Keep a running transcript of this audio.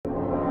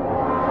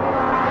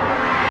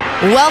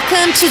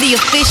Welcome to the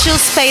official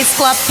Space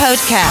Club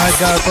podcast. I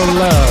got the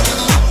love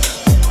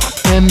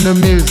in the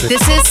music.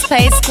 This is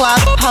Space Club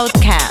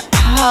podcast.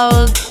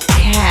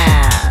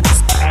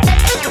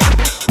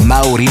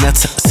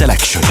 Maurinats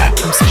Selection.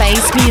 From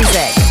Space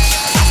Music.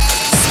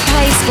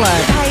 Space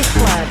Club. Space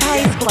Club.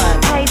 Space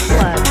Club. Space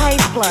Club.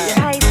 Space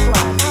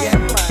Club.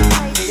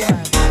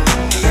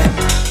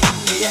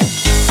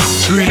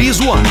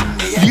 Release 1.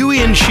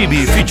 Louis and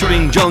Shibi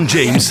featuring John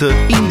James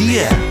in the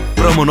Air.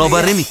 Promo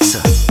Nova Remix.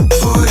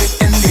 Put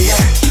it in the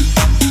air.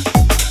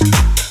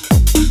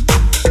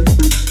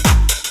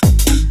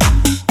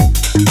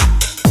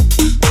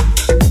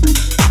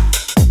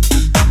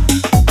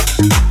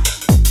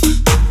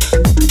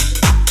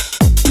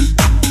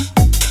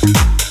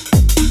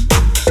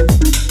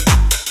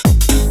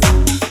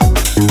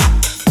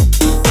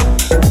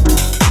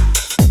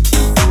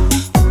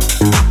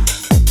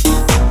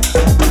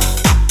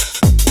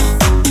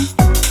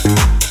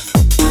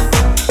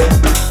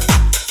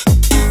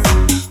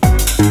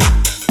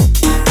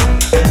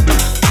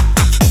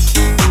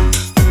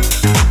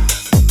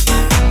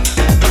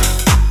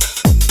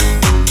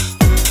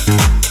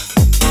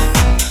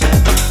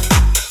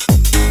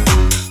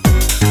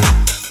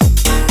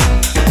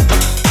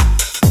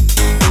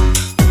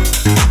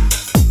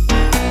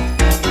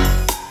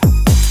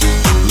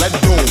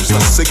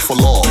 Sick for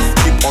love,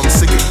 keep on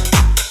singing.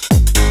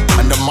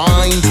 And the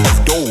minds of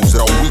those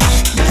that are weak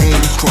gain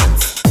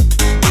strength.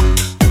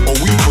 For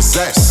we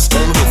possess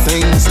only the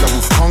things that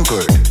we've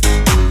conquered,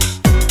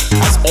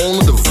 as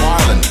only the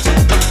violent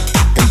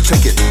can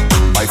take it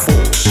by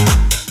force.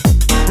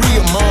 Free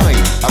your mind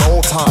at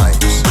all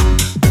times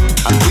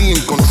and be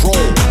in control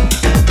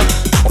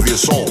of your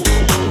soul.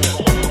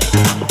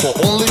 For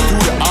only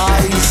through the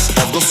eyes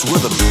of this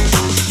rhythm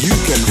you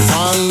can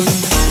find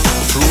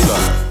true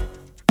love.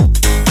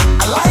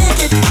 I like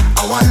it,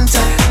 I want it,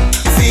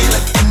 I feel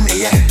it in the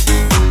air.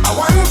 I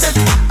want it,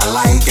 I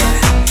like it,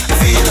 I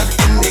feel it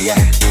in the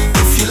air.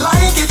 If you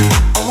like it,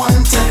 I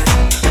want it,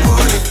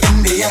 put it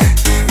in the air.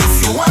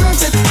 If you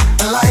want it,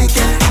 I like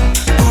it,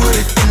 put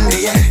it in the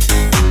air.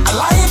 I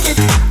like it,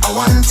 I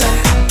want it,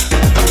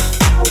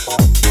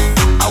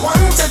 I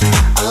want it,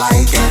 I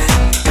like it.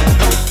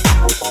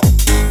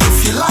 If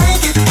you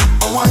like it,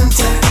 I want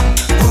it,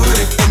 put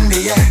it in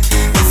the air.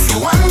 If you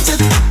want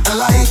it, I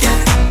like it,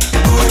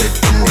 put it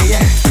in the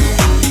air.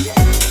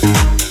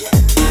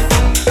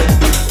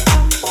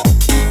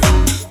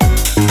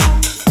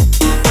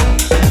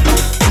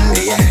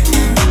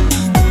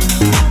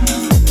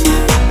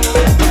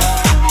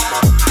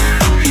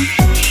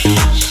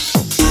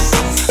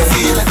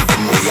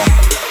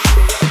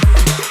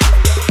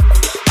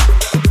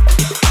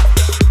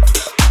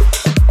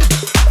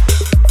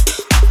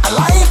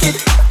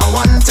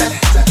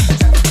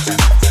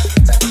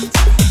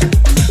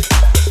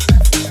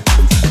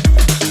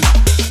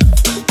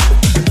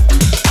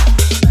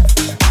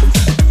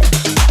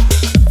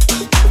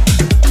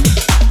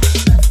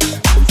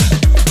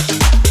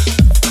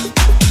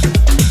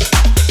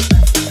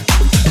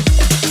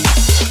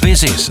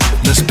 This is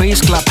the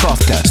Space Club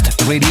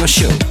Podcast Radio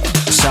Show.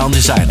 Sound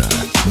designer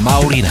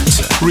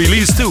Maurinats.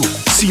 Release 2.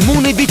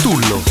 Simone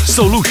Vitullo.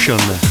 Solution.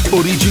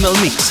 Original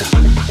Mix.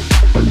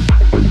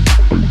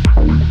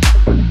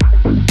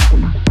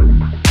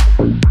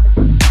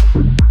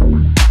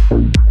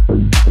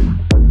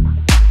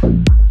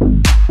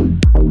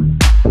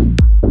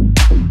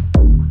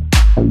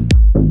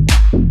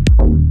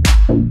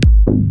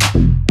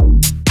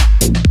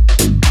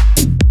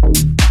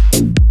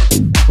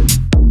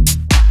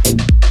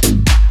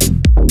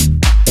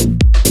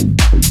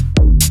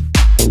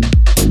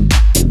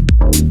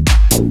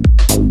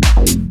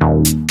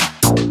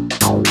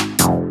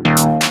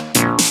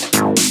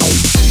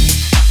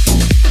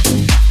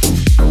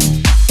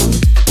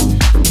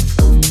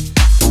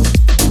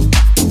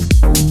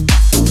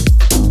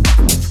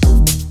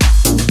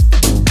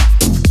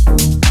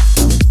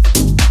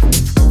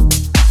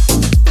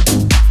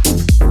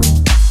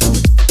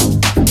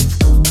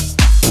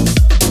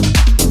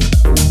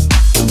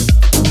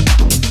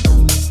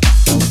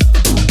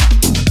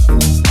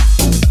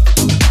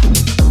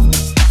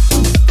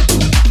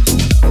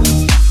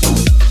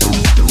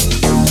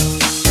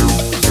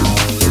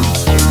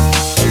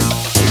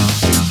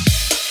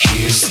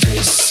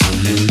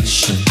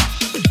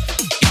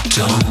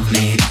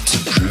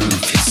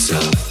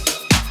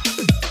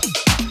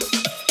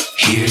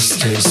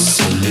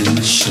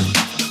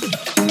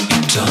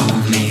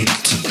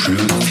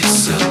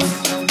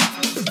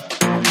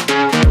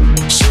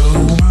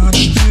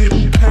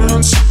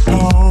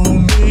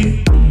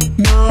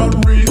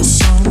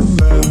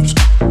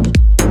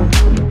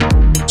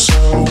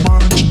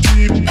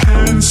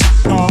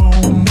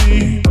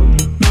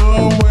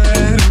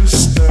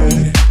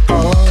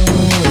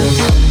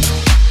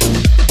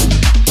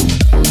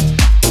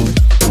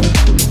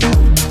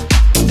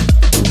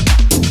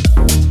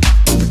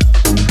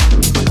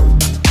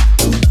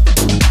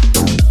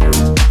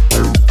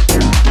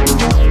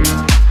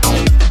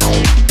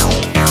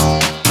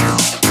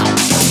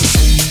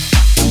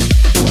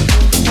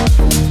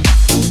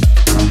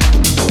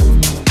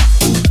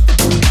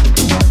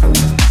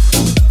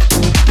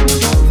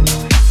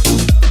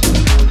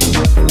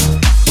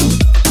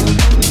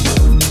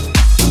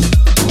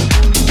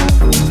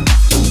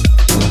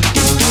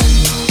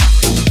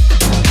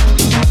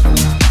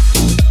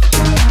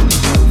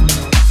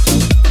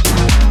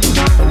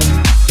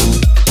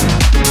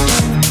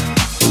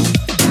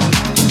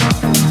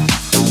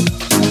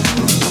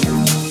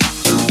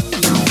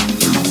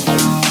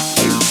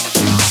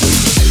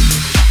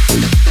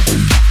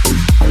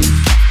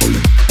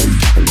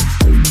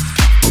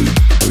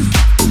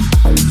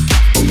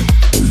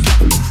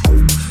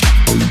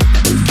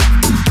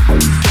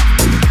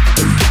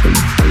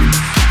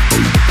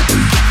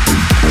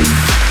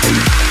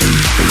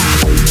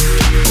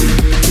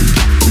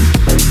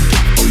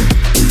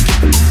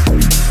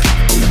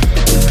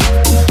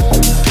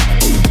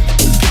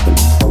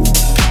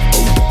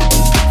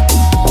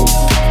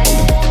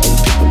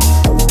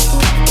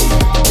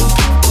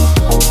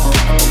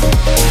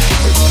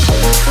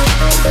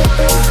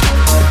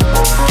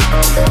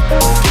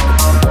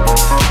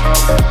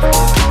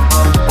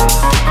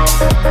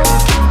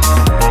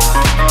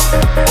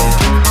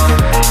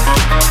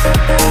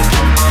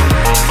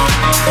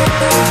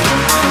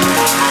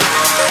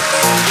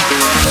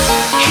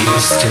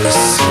 Here's the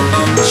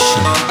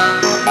solution.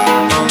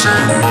 You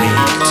don't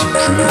need to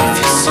prove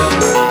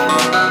yourself.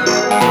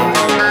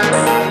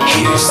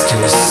 Here's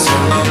the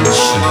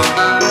solution.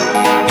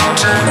 You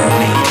don't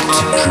need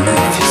to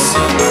prove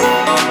yourself.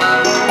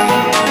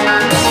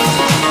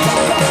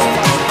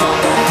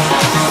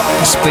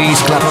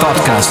 Space Club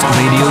Podcast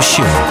Radio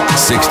Show.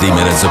 60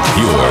 minutes of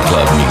pure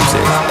club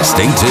music.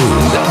 Stay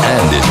tuned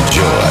and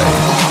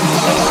enjoy.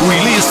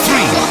 Release 3,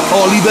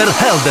 Oliver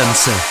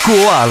Heldens,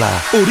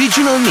 Koala,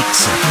 Original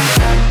Mix.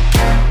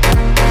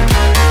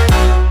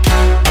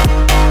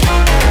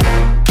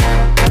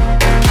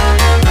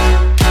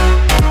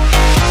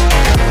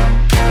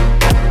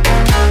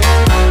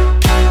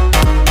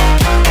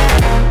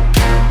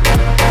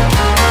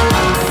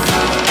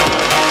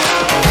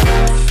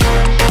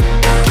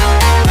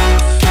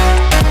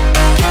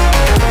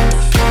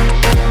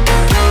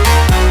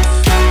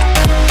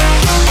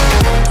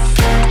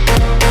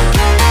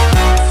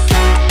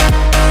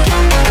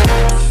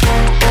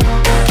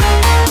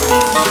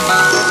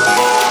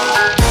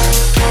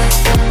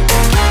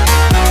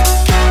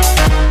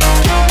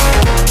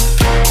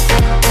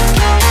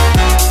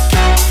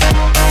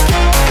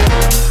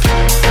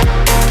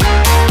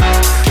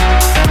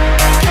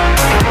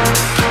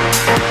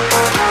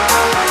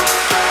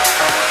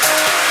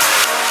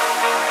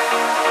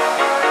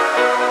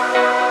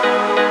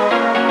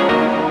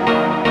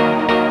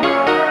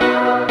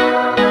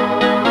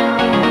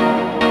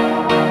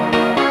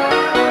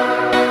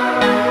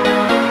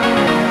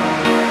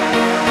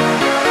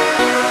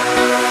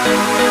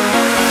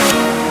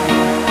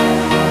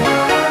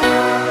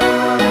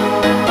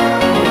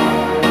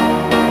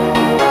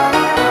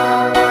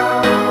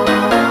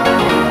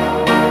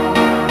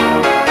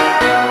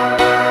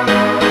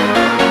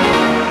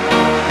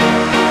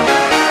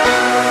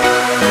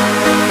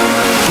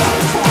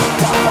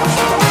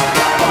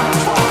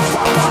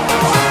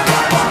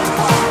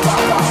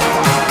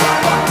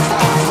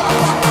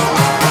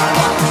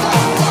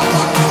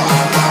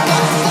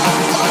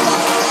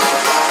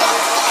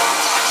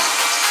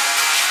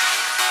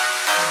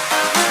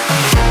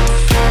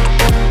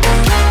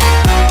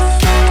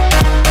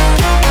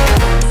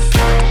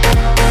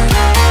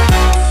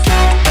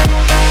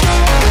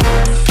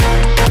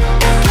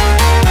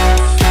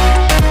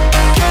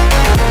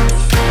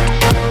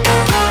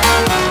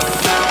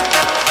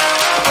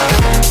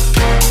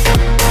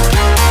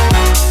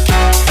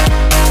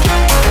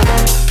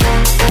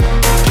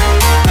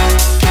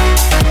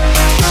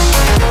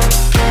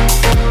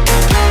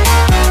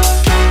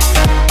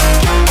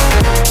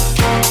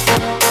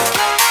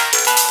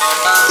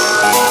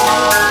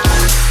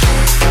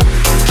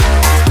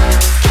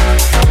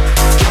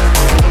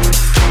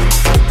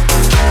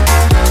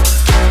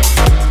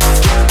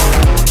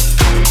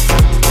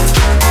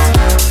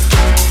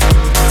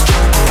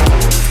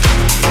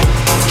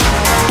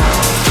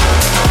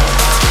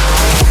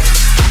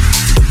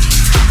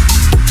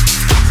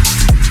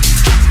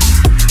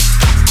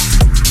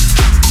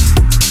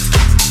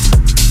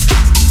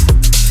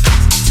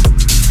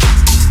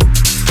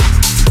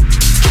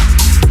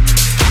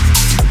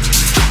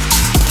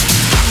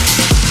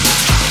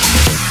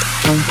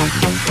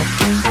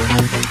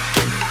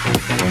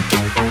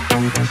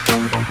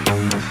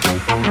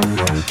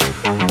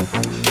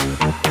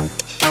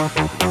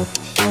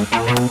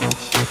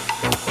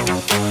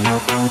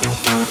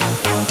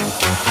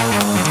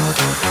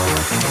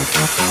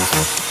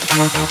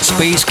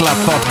 Space Club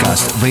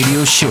Podcast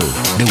Radio Show,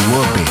 The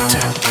World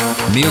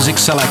Beat. Music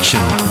selection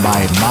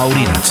by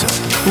Maurinazzo.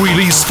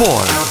 Release 4,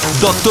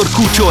 Dr.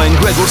 Cuccio and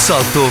Gregor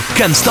Salto,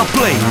 Can't Stop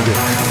Playing.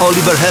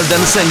 Oliver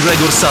Heldens and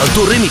Gregor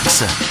Salto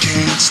Remix.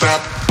 Can't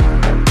stop.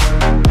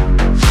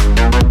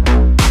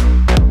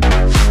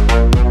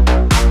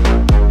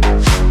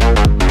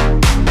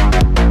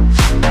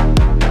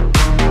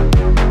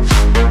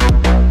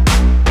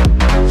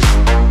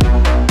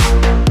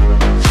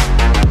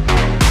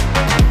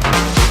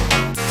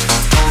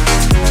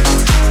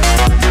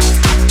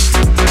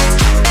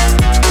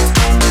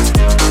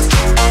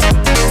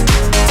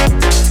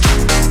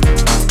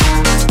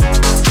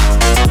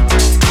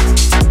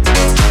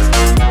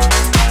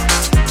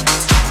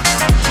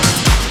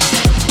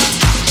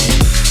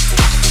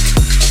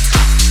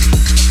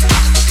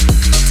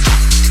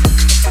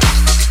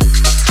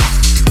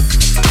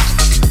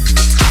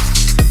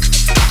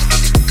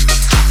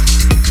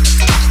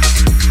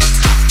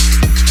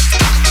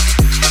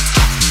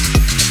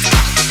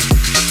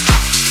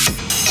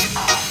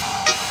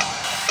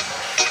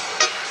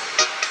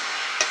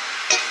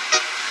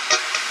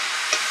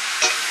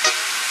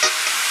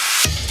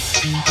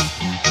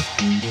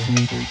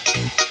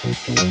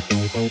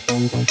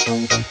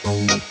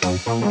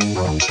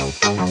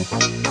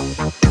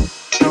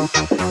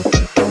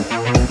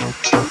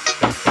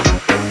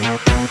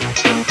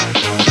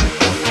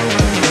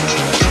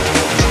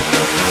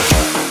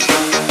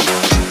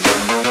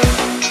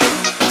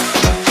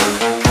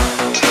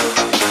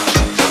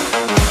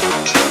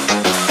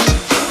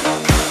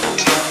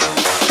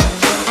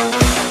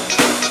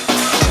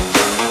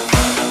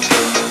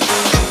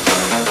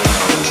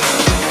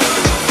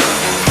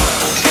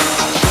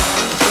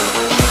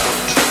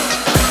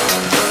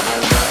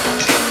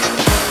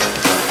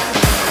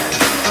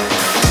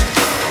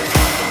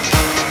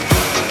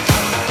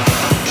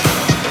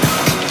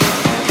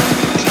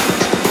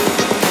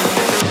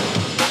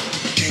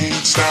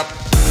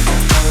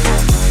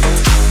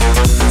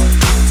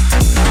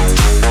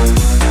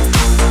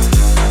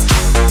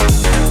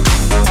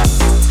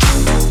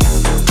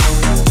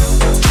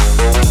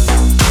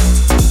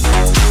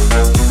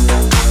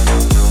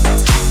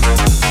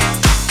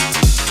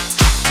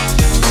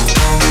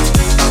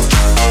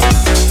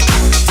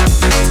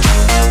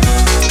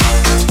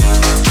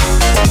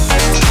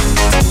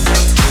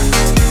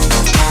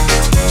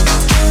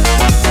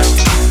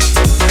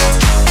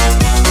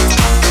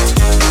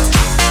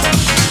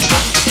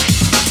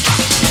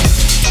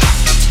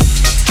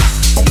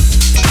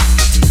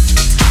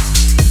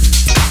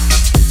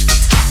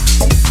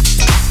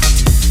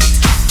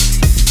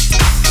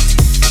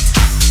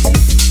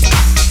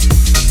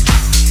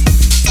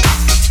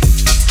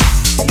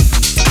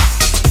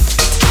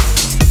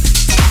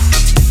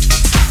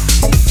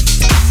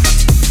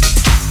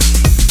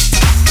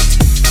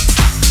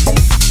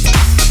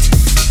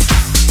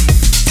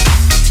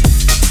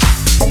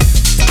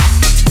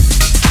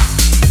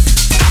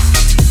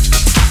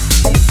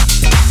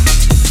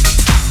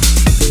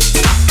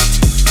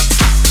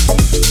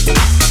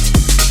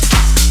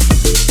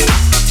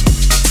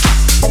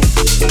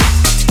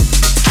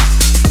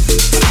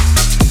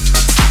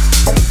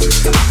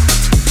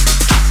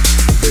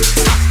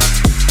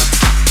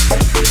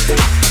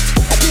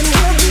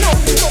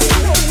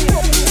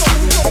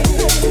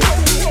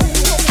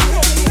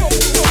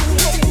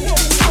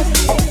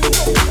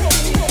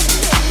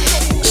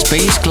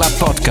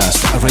 Club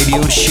Podcast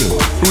Radio Show.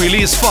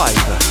 Release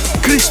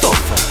 5. Christoph,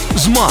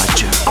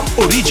 Smudge,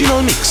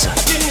 Original Mix.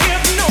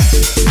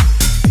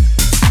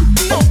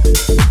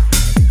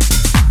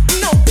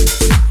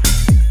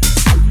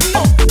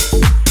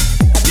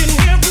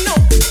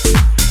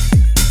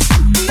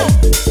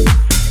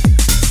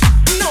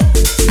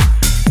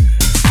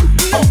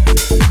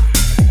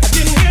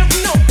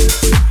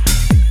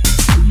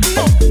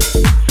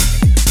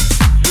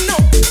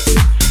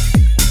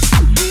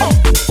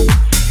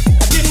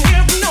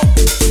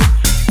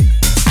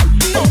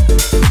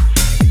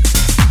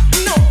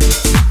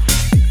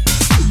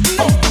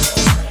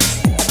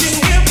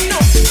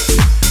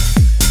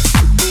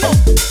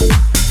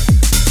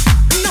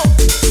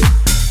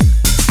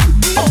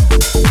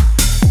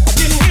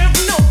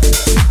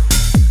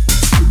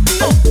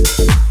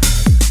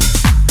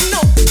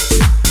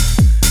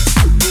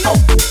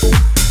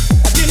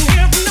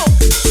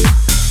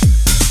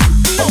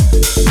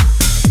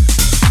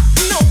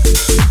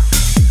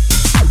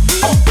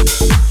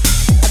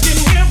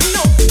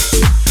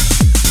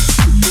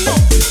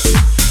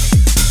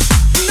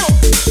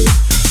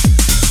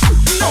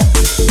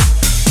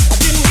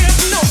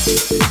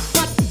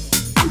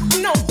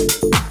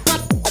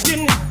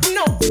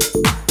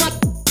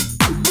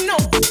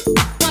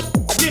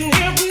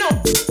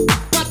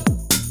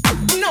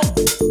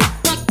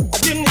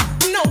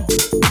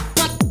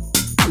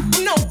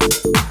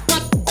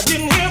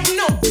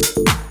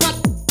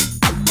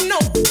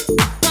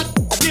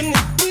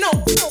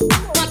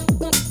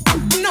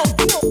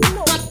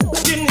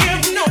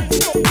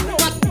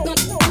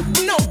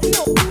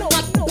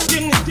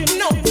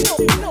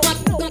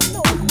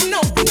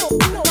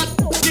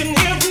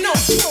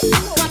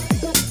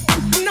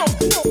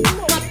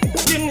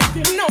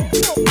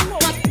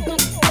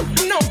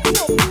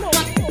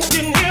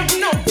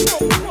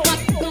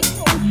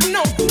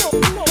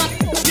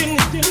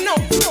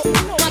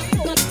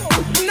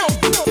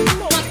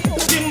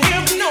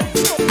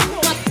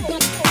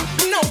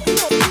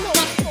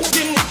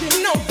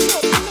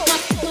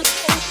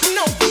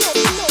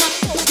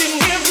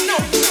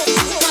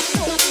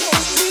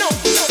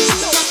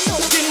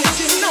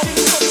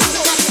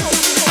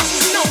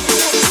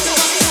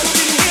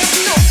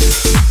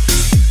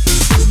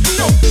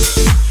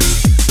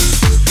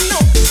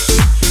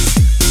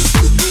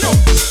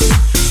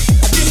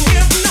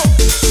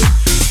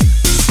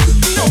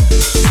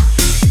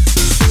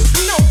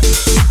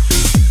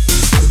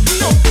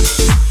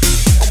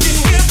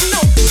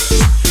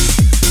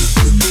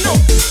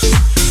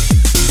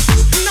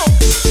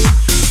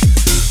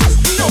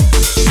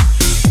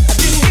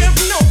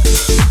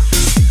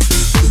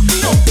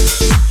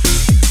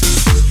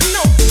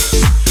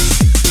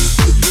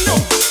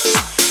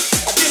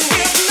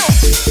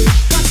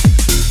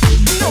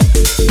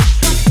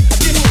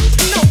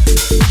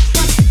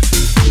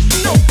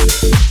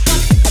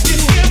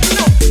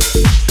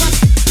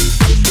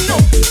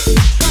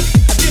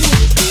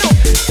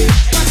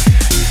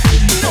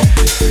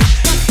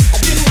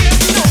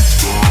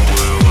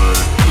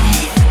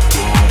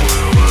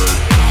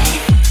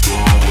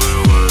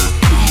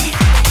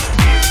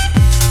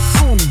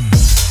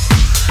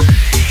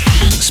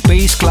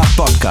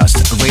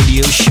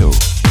 Radio Show.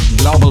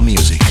 Global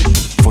music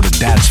for the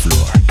dance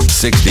floor.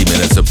 60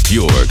 minutes of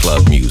pure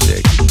club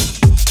music.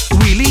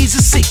 Release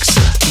 6.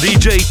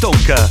 DJ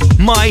Tonka,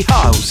 My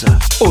House.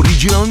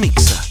 Original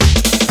Mix.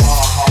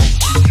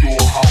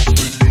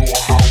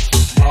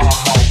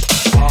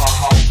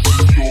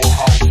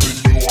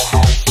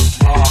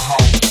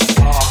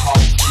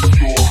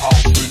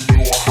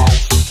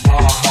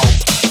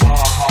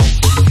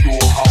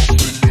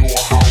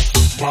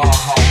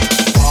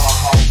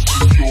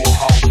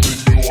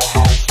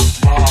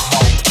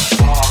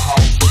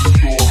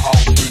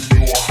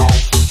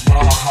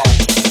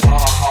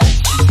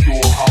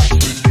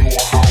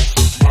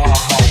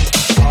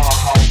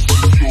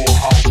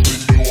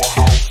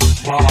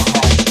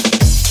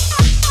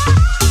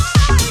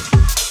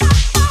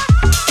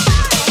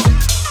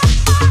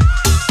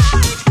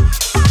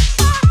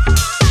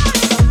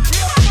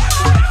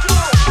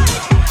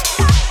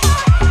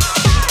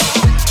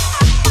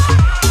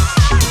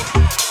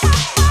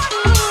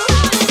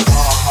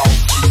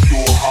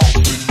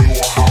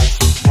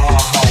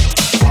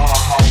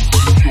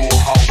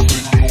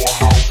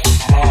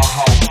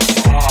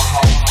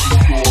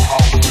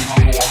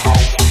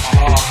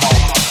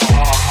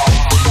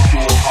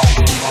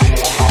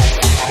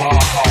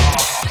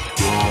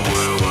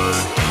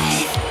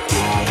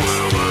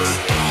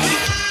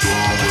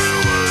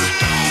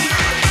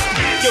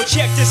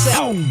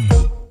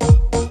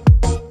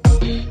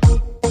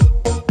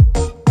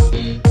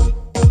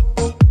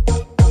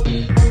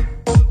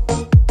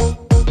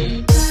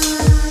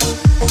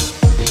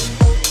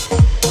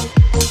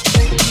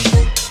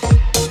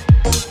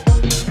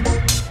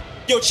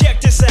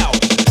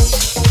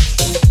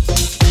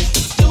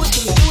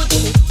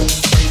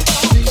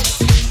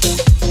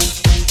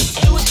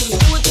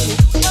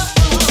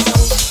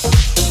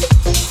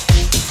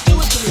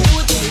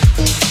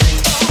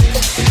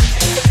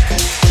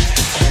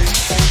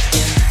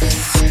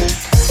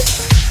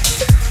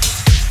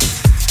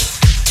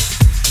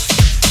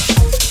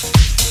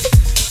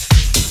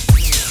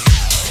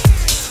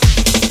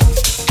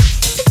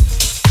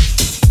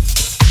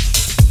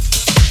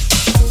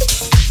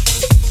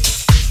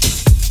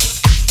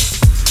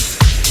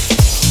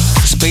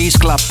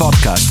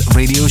 podcast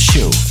radio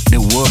show, The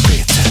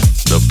Warbeat.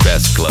 The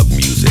best club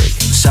music.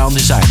 Sound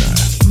designer,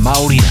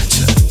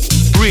 Maurinat.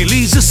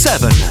 Release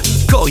 7.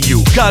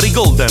 Koyu, Gary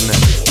Golden.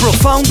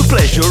 Profound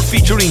Pleasure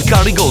featuring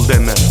Gary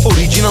Golden.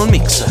 Original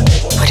mix.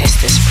 What is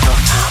this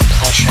profound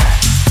pleasure?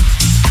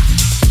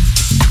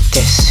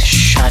 This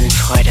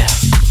Schadenfreude.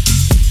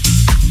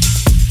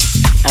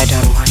 I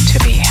don't want to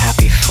be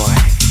happy for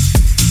it.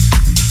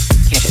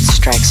 Yet it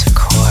strikes a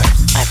chord.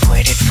 I've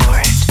waited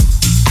for it.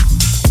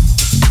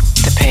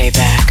 The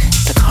payback,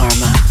 the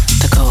karma,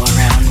 the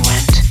go-around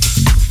went.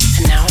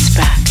 And now it's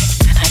back,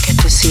 and I get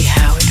to see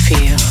how it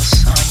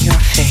feels on your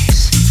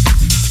face.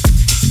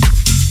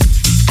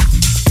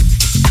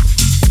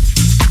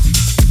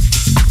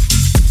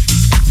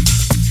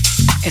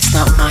 It's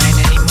not mine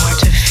anymore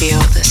to feel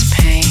this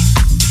pain.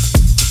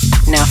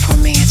 Now for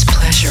me it's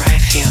pleasure I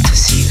feel to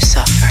see you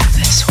suffer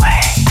this way.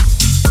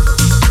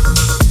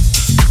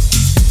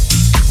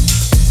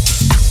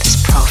 This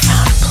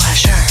profound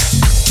pleasure.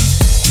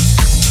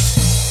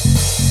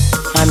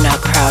 I'm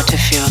not proud to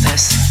feel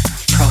this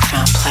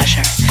profound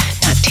pleasure.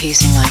 Not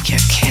teasing like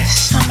your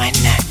kiss on my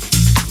neck.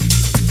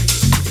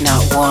 Not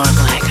warm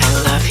like I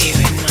love you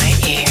in my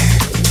ear.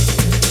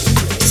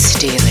 It's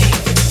steely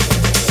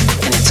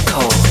and it's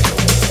cold.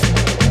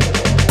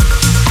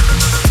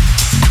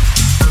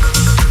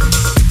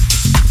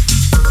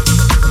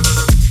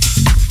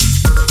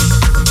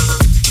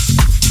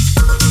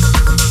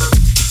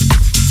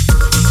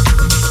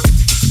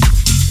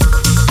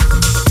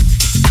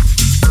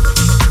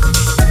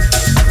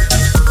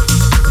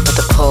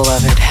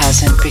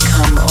 Hasn't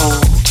become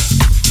old.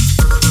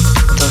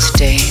 Those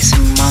days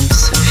and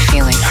months of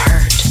feeling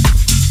hurt.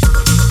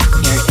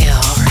 Your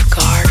ill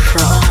regard for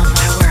all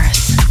my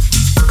worth.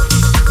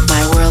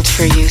 My world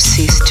for you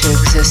ceased to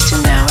exist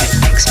and now it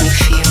makes me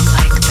feel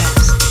like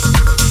this.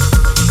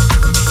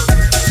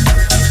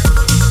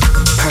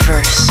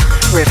 Perverse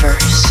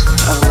reverse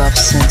of love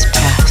since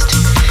past.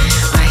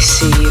 I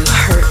see you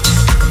hurt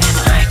and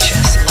I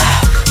just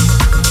laugh.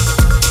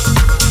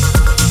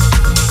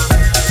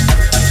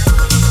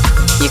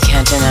 You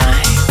can't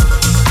deny,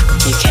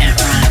 you can't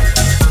run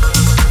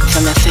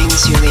from the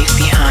things you leave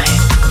behind.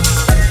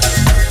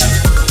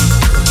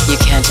 You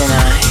can't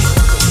deny,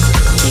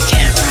 you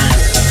can't run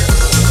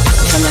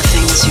from the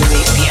things you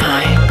leave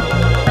behind.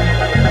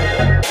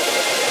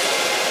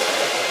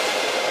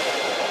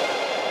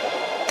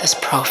 This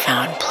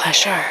profound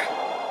pleasure.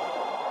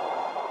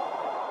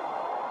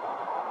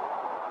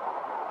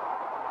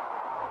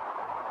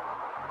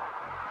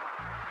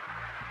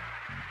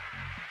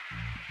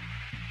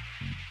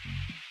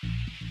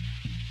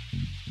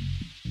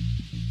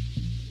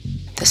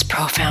 This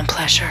profound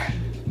pleasure.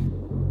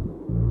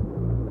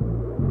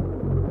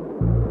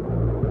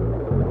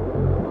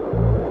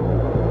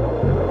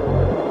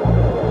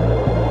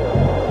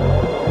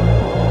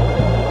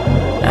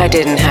 I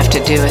didn't have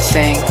to do a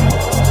thing.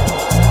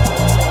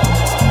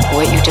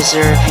 What you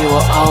deserve, you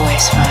will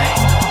always find.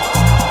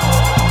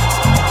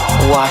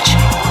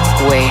 Watching,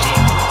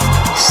 waiting,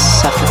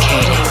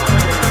 suffocating,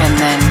 and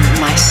then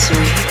my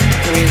sweet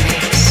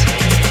release.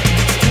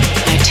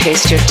 I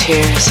taste your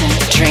tears and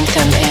drink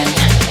them in.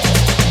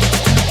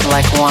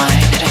 Like wine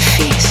at a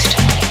feast.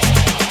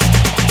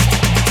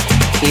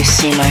 You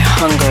see my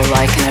hunger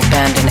like an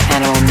abandoned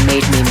animal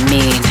made me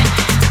mean.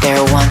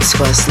 There once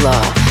was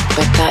love,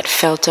 but that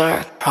felt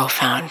dark,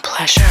 profound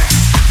pleasure.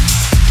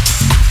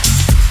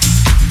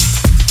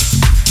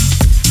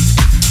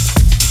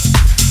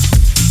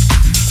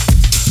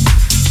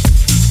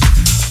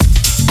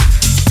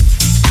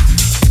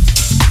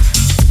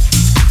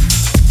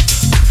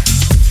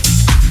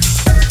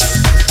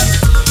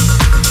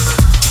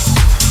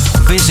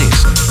 This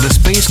is the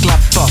Space Club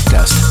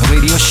Podcast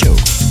Radio Show.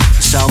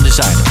 Sound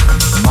designer,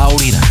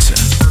 Maurinat.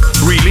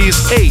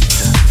 Release 8.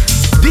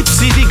 Deep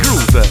City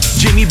Groove,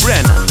 Jamie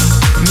Brennan.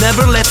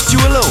 Never Left You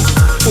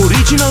Alone.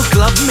 Original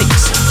club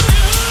mix.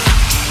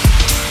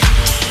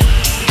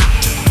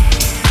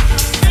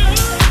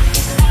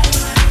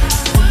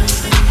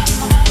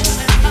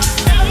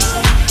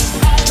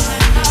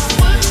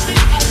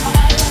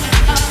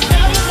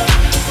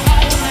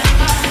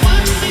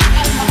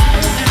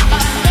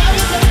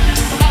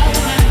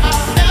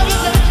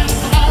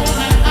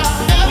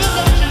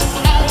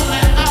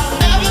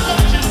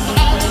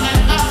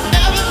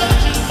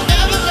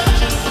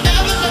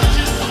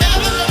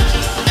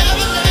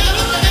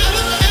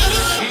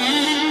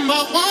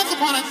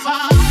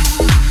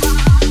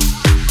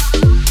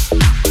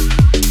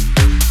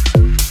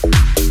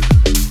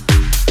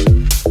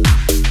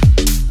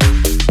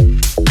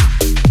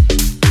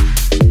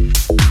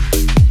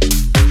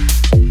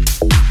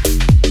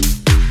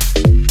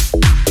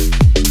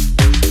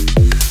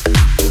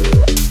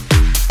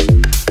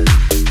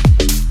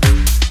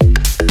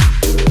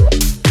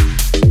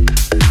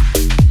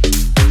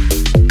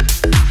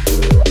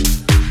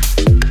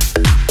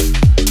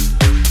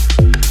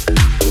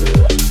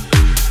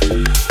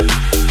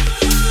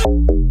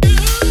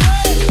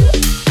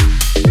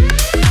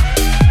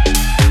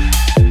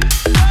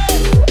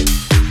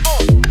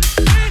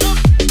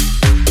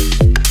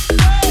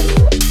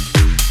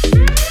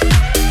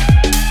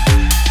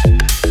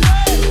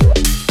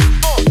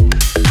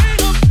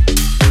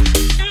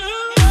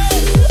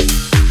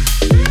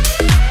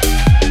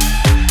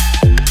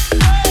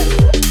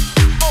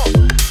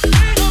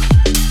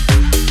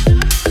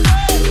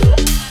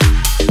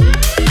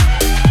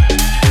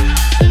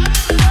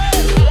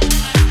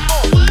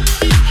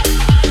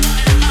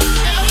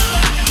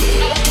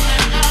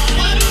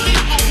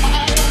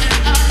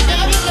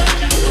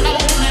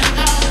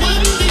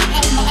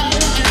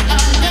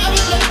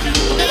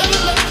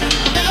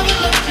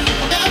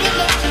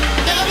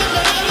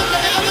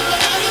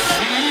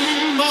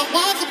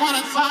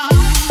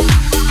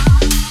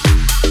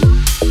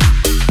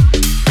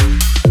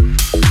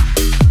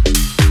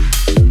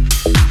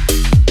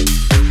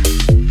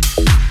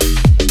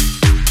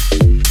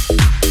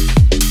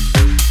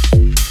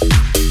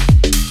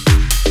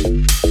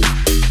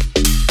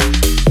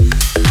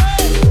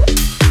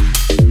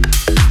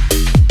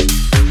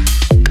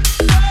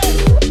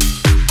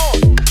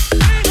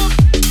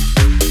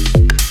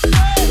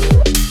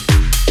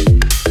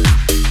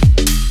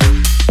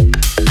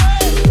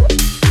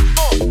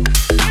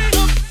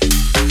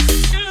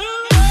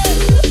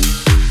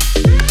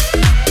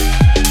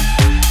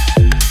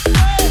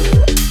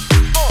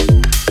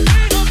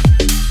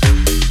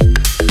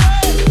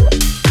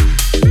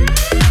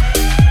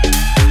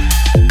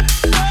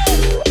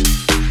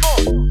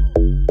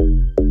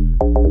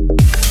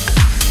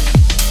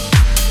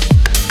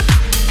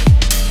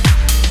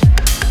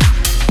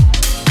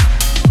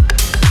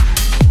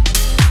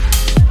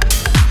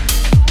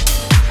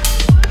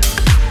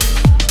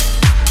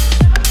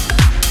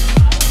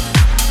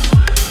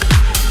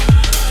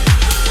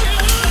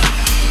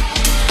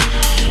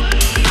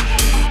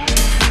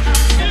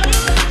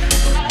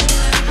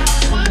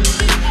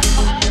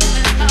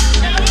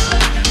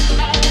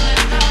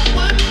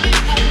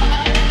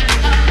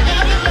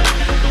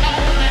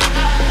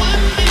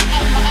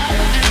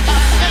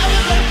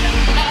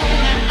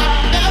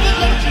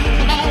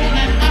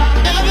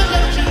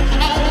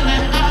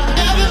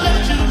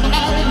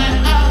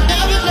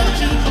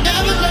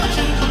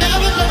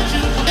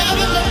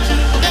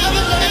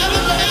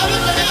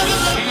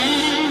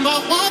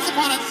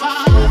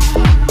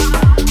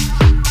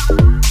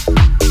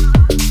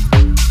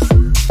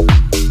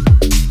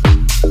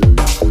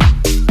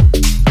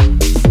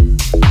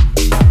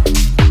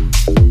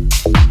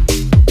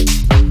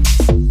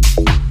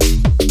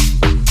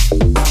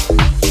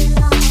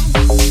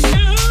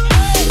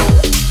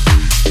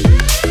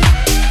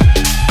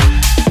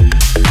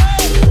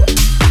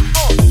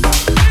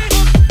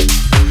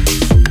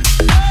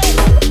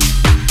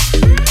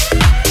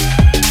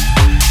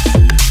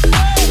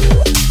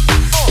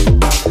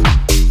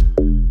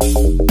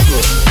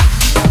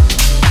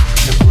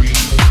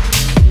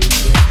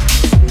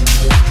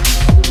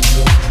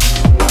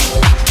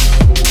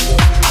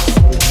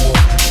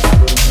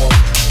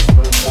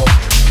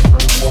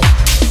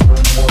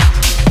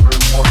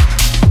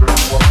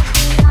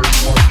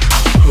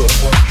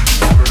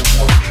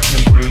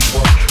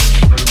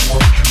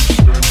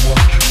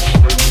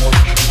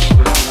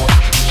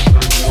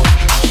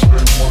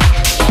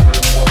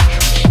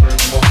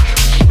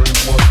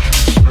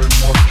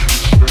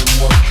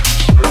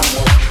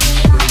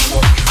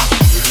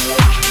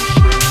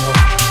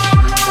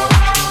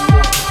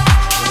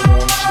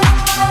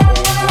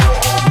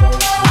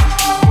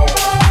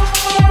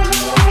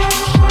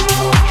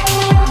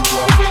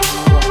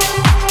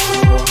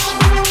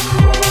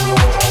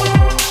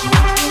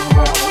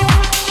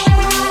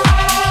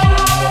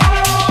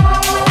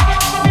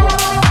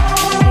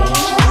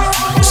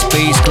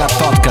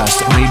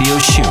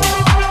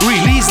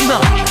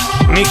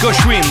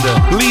 Ricochet Wind,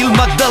 Lil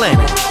Magdalene,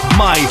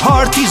 My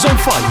Heart is on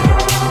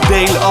Fire,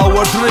 Dale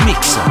Howard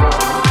Remix.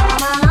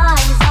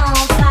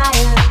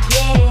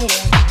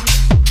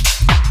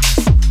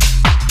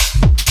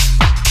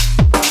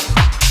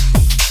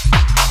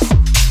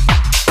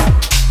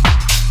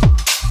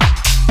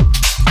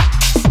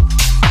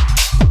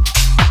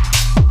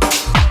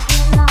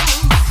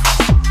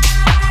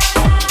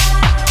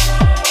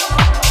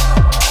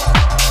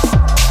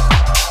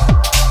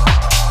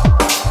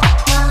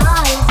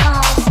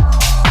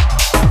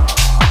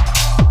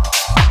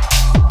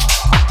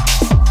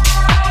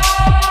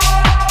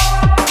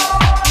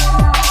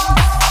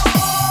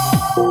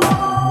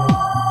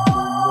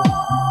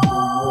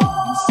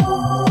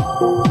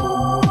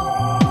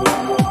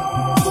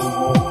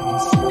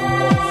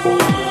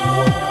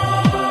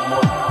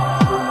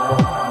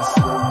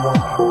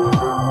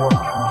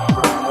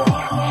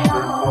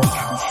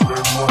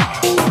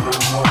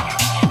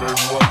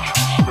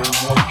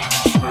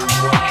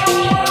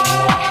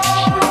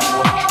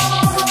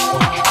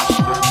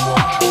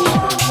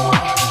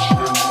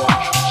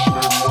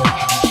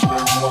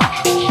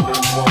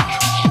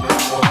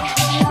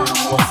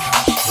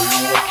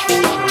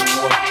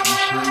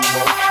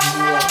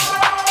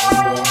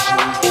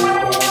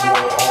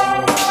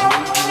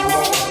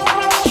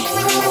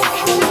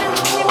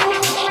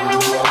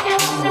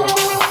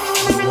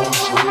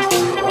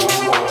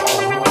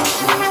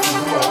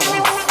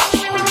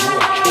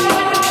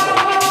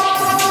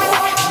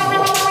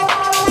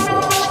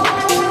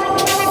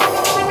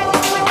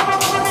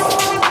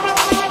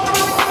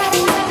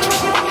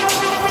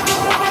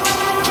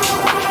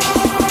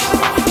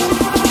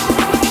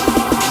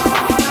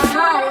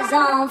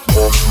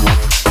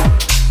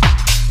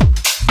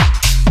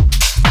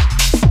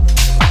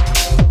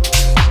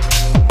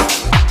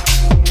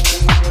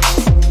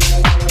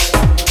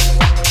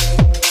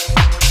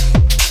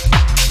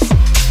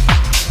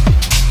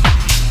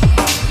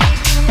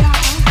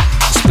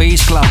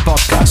 Space Club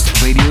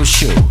Podcast Radio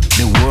Show,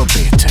 The World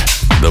Beat.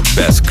 The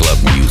best club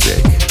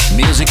music.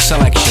 Music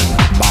selection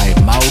by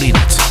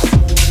Maurinat.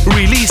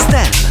 Release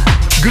 10,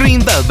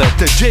 Green Velvet,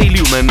 J.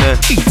 Lumen,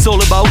 It's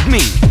All About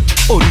Me,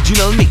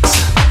 Original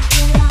Mix.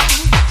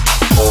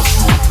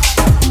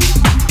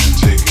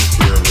 Taking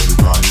care of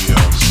everybody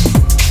else.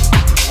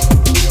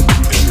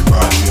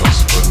 Everybody else,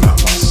 but not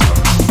myself.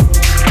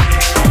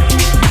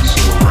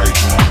 So right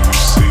now you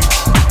see,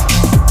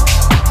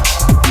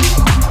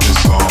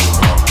 it's all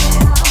about me.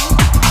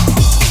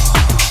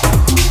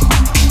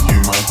 You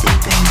might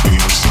think I'm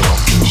being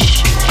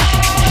selfish.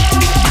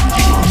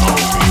 You don't know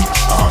me,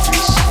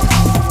 obviously.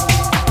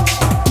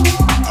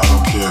 I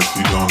don't care if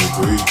you don't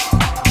agree.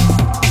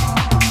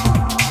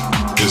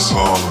 It's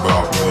all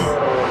about me.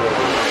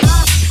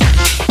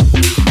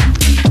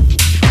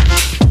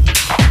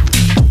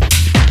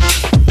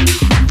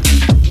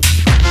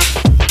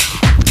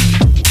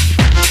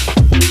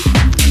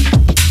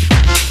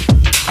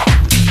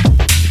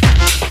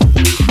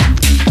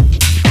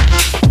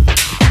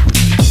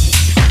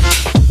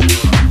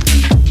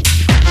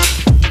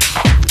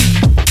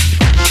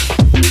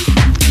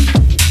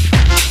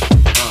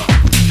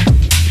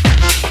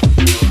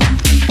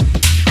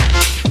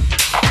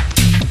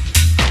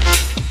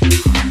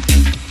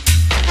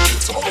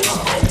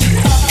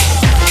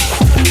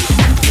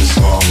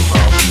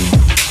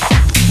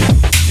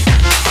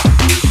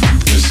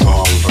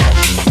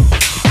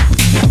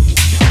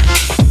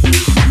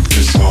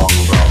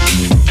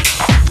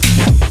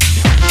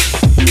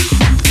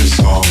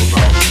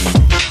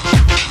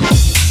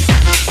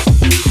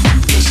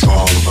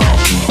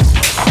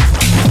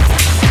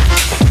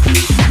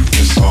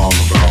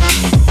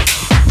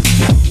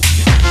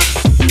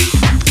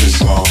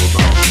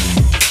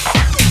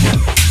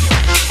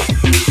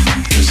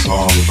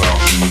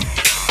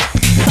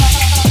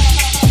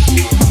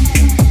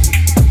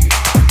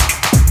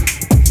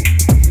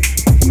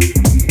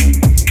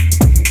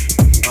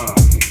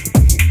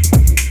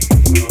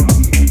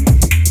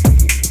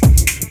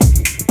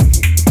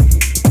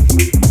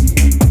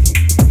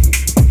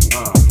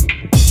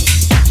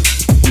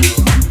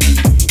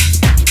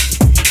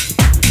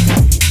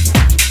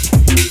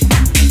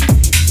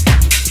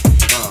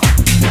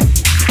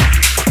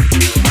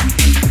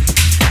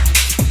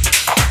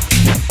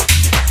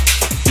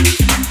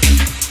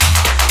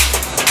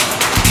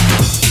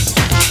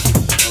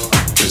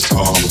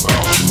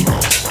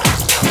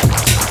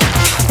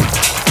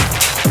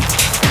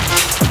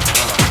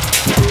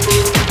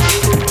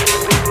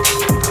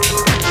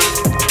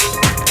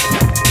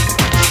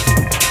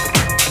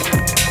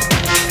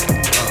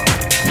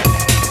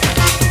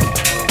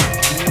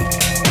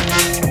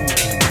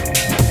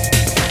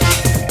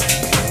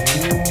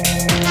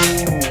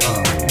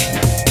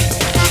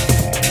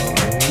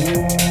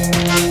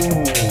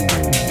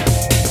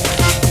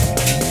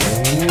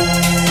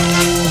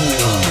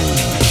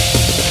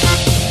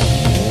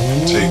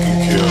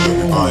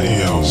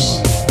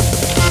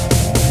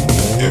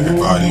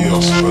 Everybody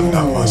else, but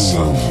not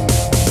myself.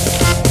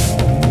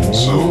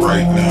 So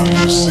right now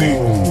you see,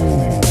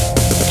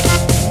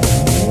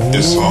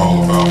 it's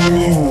all about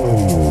me.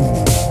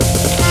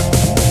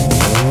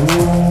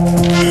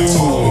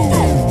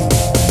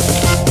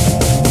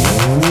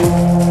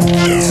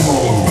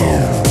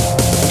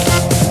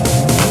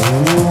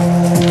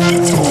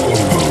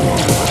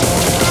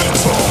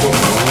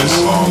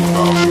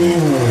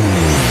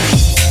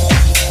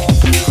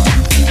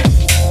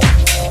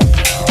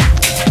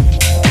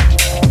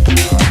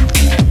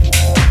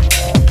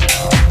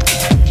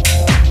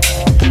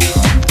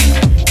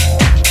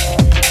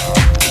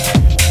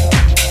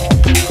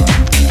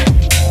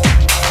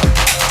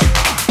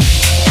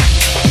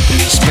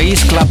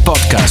 Space Club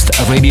Podcast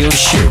Radio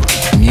Show.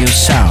 New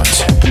sound.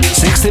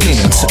 60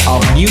 minutes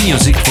of new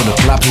music for the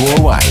club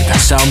worldwide.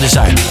 Sound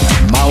designer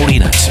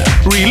Maurinat.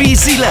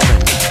 Release 11.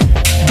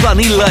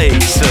 Vanilla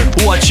Ace.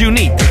 What You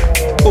Need.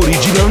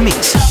 Original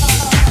mix.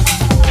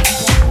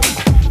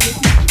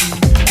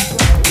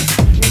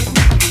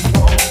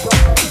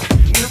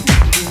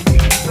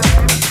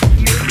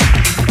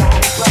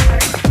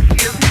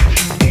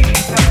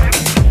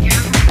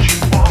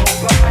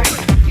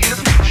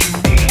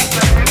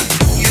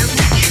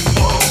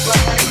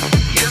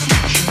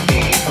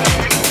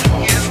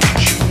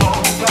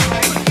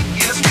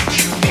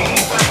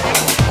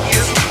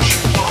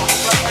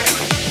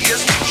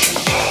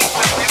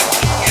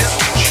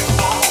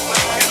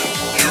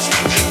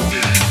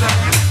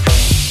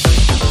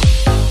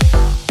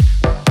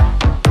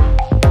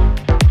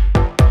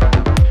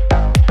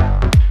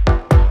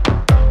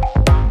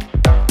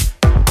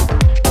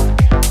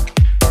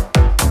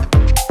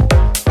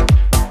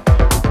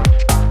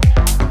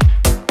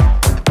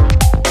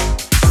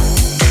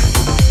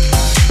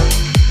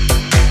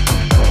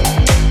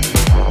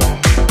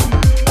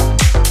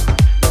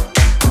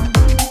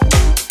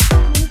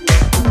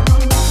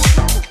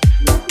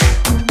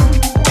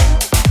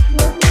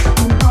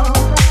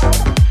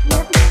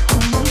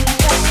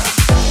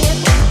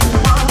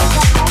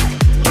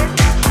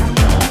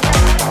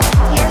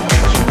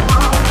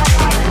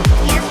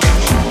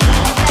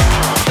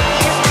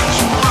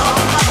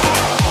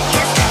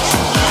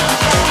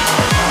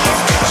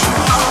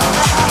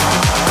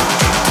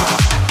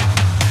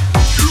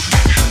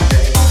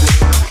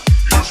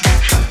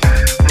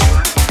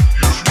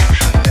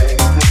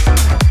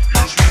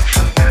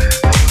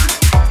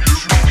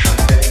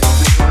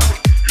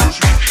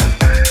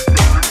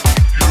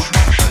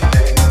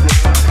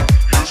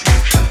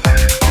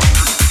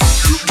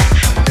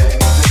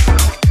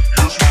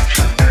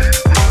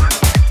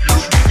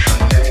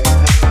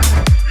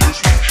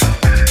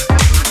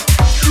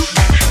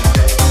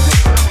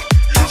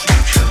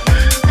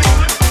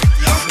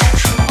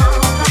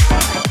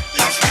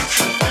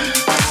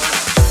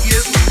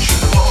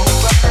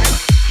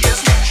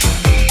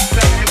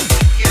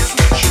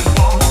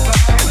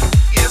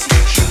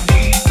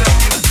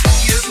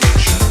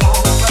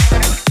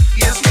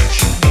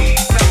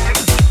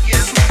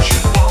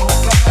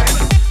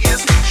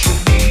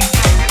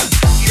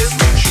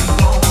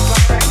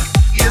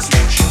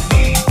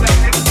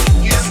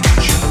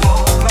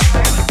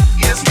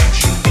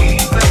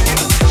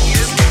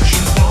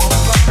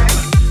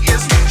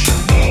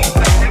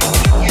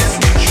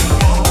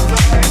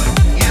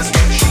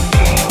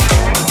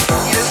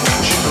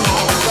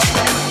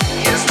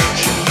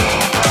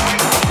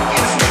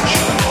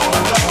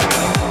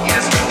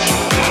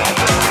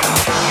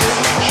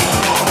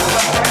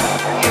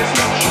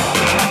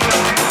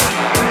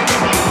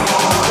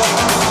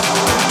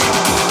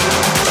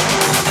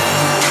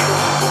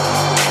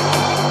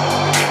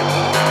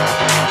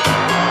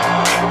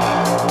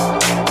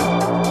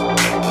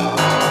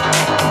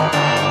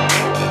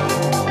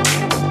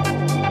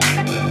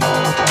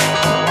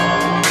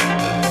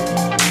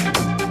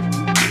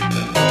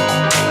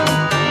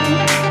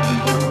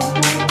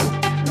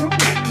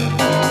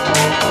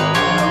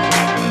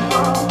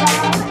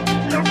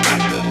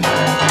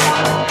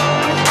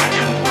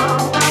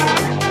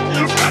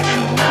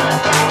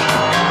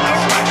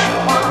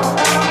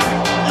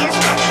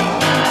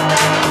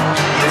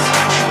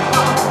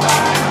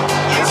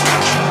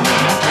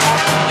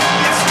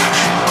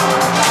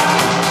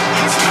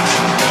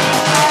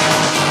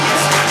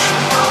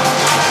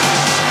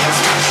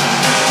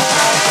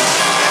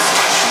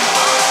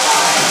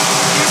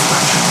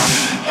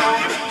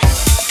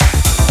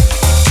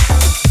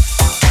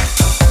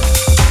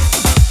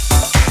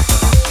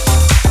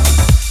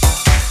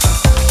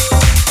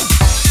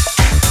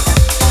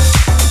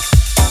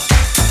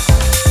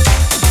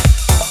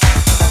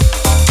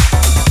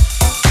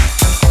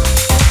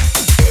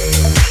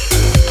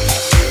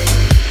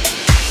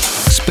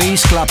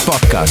 Space Club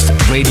Podcast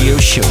Radio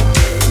Show.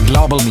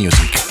 Global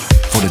music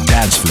for the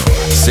dance floor.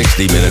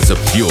 60 minutes of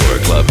pure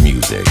club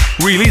music.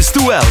 Release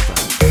 12.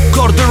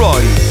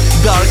 Corduroy.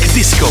 Dark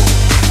Disco.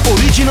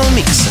 Original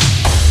mix.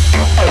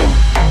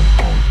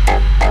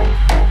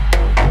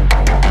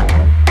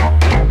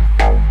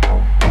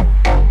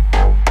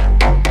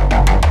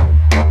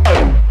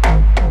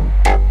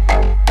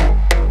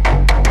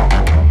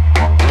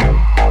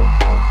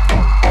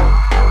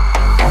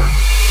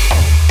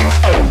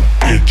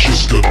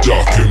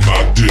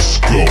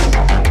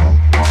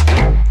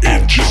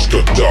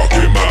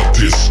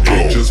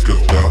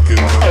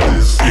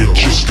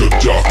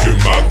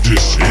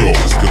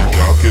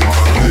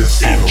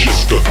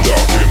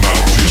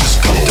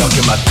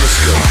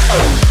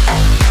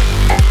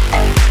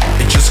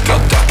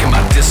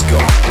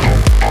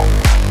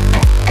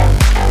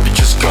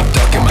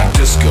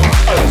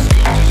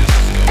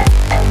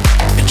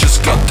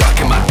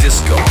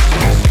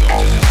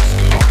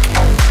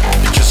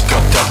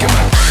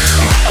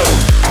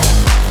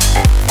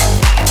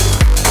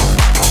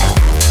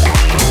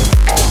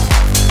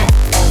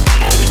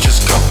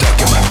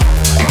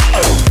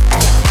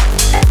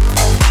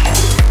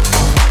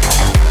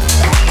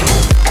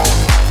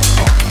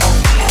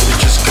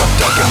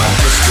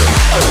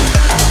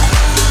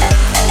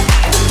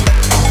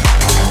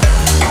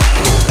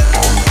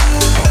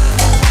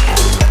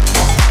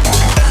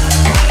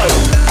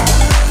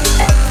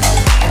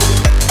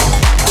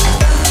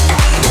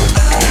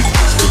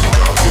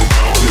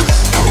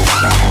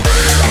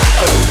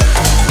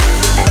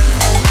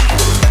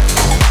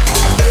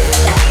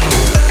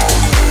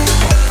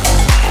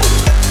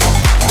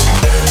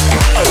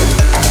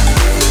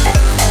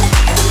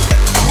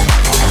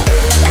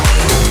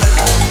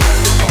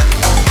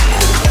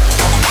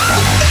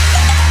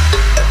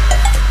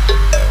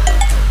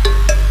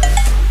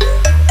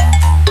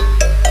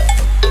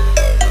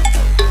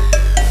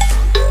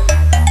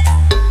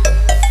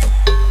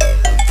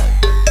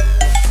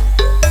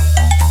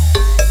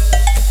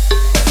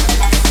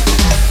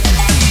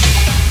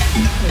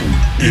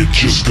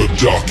 just got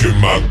dark in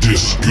my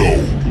disco.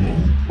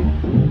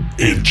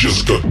 It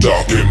just got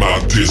dark in my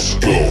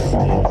disco.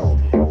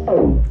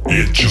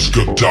 It just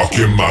got dark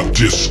in my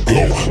disco.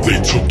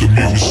 They took the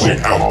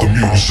music out, the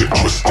music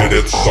twisted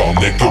it,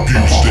 Sonic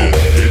abused it.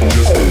 It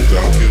just got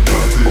dark in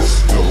my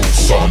disco.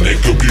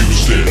 Sonic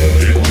abused it.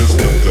 It just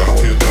got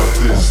dark in my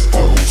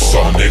disco.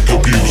 Sonic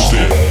abused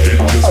it.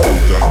 It just got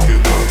dark in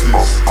my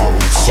disco.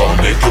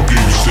 Sonic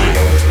abused it.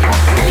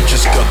 It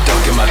just got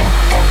dark in my.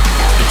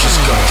 It just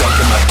got dark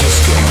in my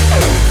disco.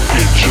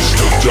 It just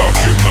got dark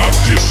in my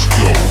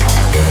disco.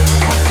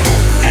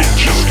 It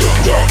just got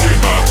dark in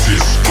my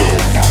disco.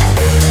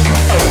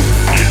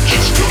 It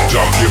just got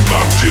dark in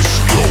my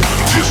disco.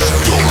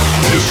 Disco,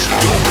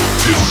 disco,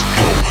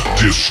 disco,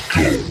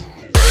 disco.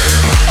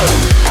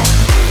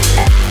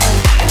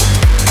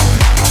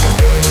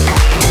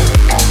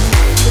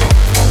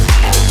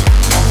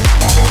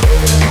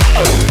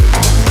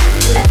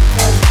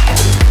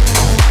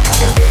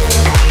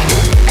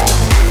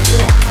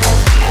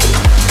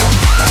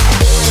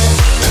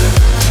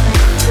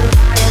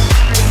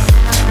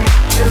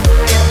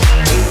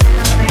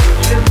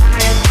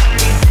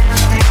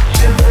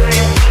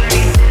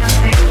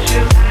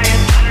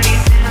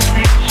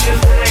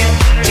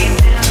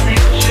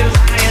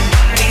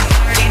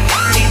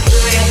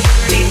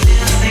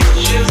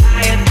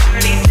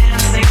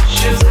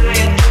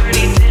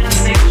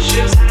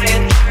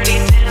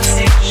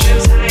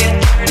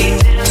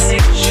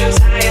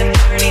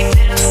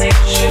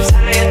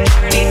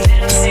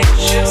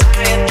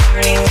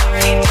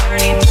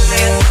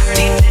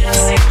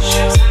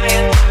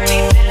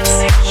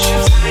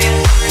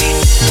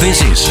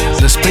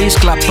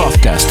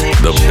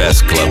 The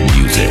best club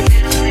music.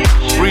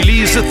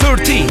 Release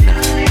 13.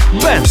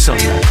 Benson,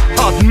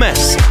 Hot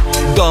Mess,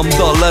 Dom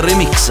Dollar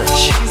Remix.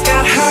 She's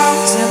got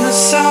holes in the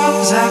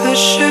soles of her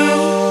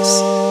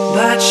shoes,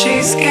 but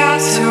she's got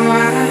to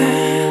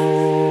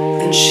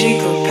run. And she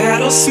could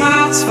peddle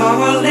smiles for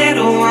a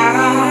little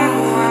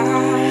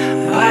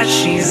while, but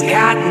she's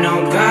got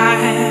no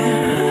gun.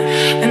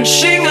 And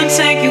she can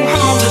take you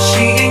home, but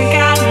she ain't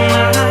got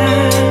none.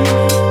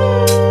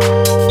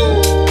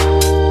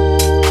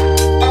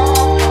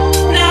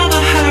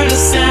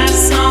 Sad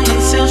song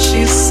until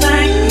she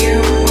sang you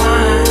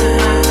one.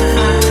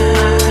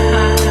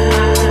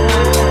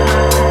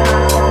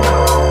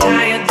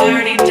 Tie your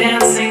dirty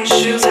dancing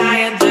shoes,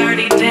 tie your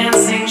dirty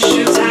dancing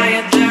shoes, tie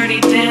your dirty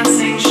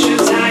dancing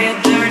shoes, tie your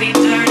dirty,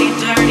 dirty,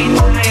 dirty,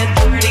 tie your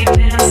dirty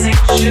dancing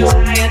shoes,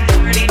 tie your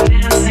dirty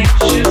dancing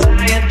shoes,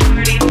 tie your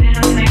dirty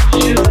dancing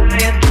shoes,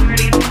 tie your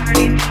dirty,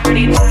 dirty,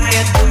 dirty, tie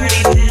your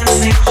dirty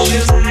dancing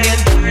shoes, tie your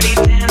dirty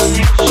dancing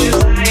shoes,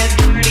 tie your dirty dancing shoes, tie your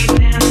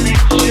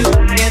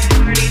dirty.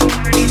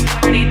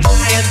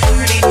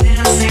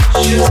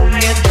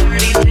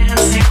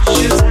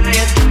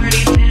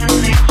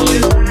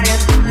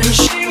 And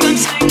she will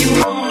take you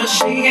home, but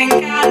she ain't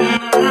got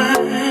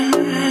none.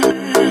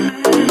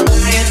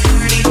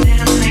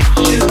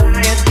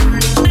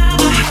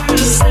 Never heard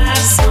a sad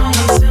song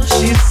until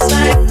she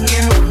sang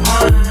you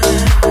one.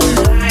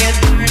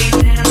 Dirty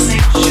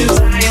dancing shoes,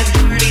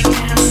 dirty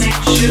dancing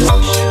shoes.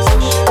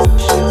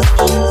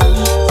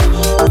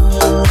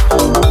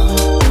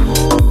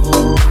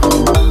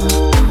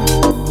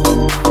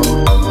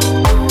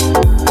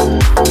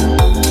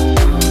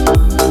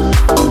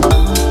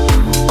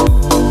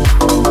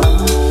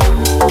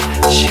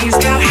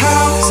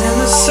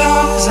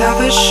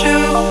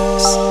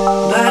 Shoes,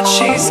 but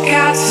she's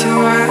got to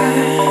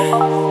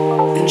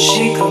run. And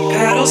she could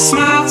peddle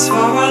smiles for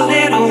a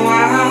little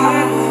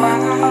while,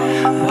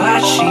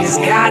 but she's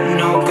got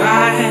no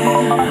gun.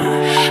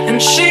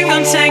 And she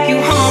can take you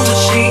home, but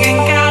she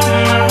ain't got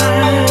none.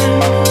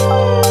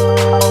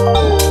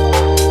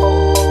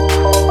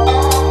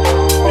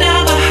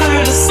 Never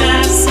heard a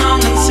sad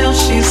song until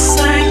she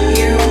sang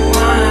you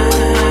one.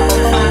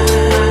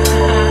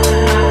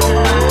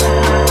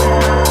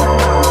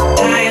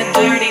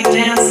 Dirty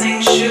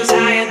dancing shoes,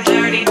 tie your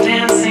dirty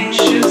dancing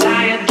shoes,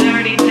 tie your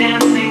dirty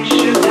dancing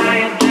shoes, tie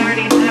your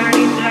dirty,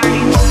 dirty, dirty,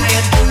 tie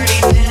your dirty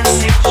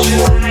dancing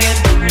shoes, tie your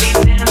dirty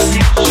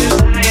dancing shoes,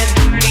 tie your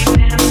dirty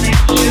dancing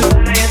shoes,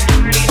 tie your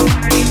dirty,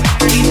 dirty,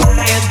 dirty,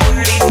 tie your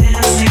dirty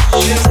dancing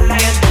shoes, tie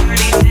your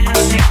dirty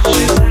dancing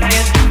shoes, tie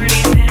your dirty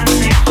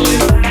dancing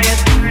shoes, tie your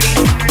dirty,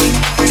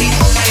 dirty,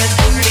 tie your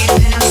dirty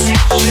dancing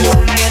shoes,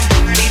 tie your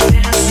dirty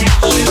dancing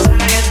shoes,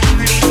 tie your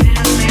dirty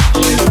dancing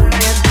shoes,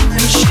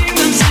 and she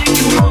will take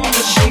you home,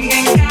 but she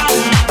ain't got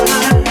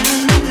none.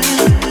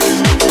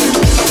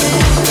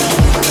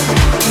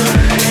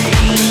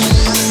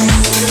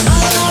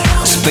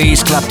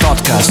 Space Club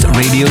Podcast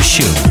Radio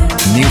Show.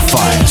 New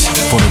files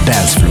for the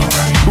dance floor.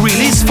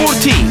 Release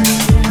 14.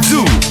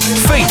 Zoo,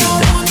 Faded,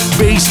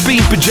 Bass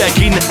Pimp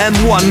Jackin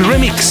M1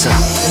 Remix.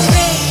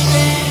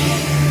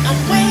 I'm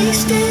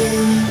wasted.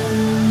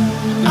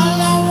 All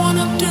I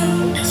wanna do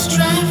is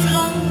drive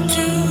home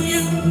to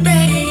you,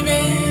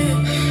 baby.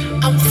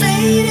 I'm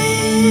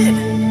faded.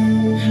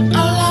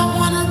 All I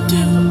wanna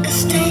do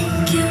is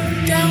take you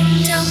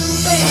downtown,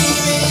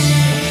 baby.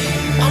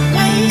 I'm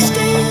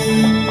wasted.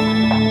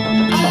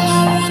 All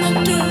I wanna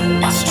do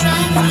is drive.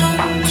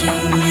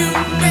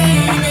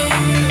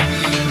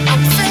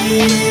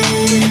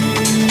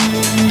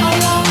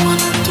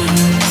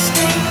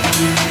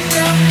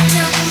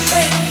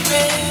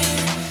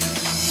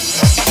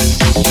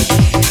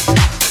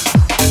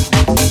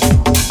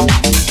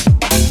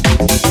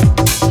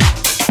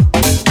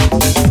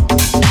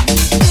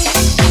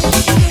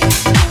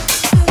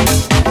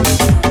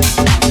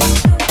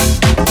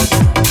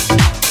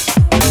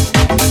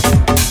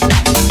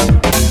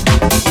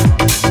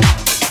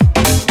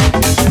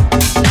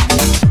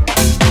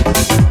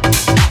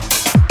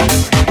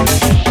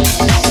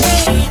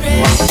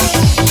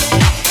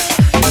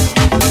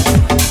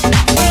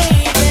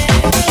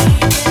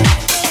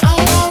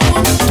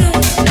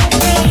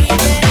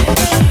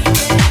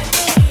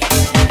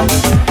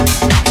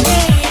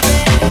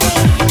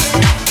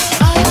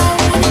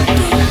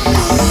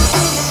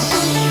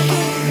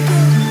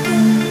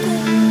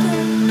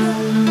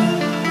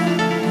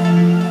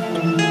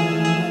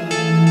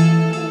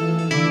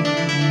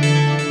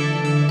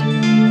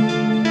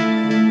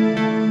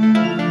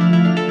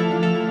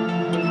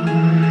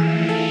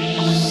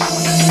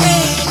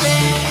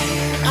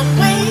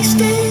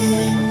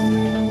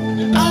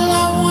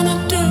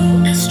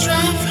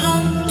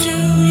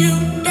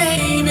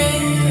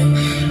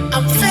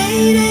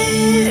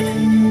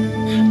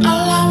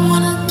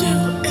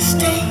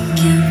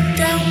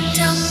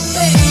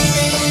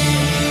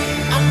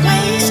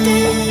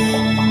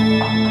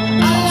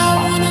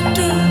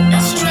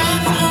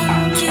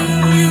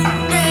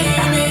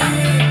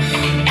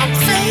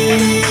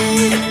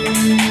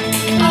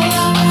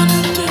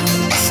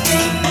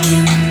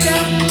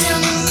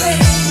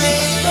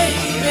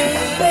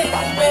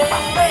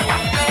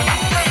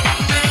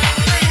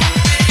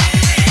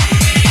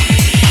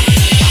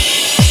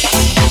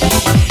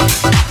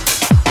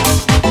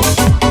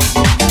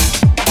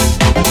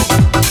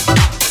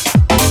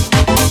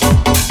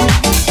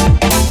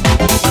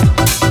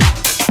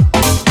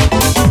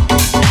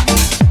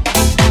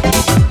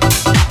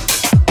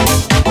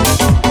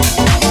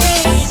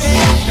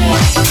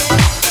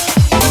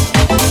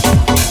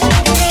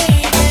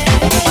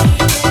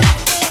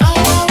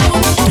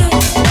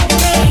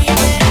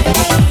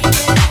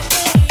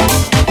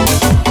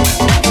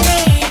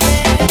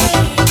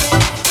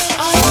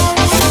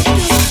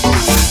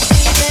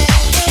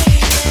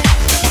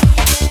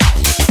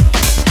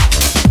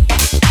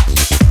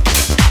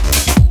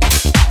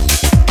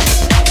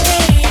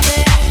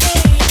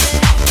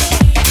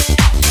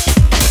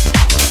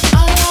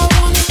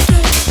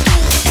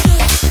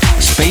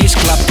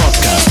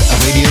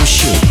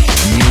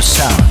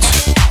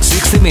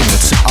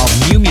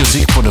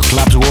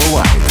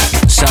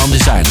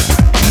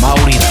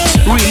 Mauriraz.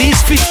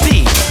 Release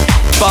 15.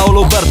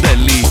 Paolo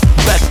Bardelli,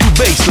 Back to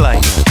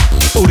Baseline.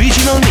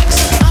 Original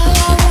mix.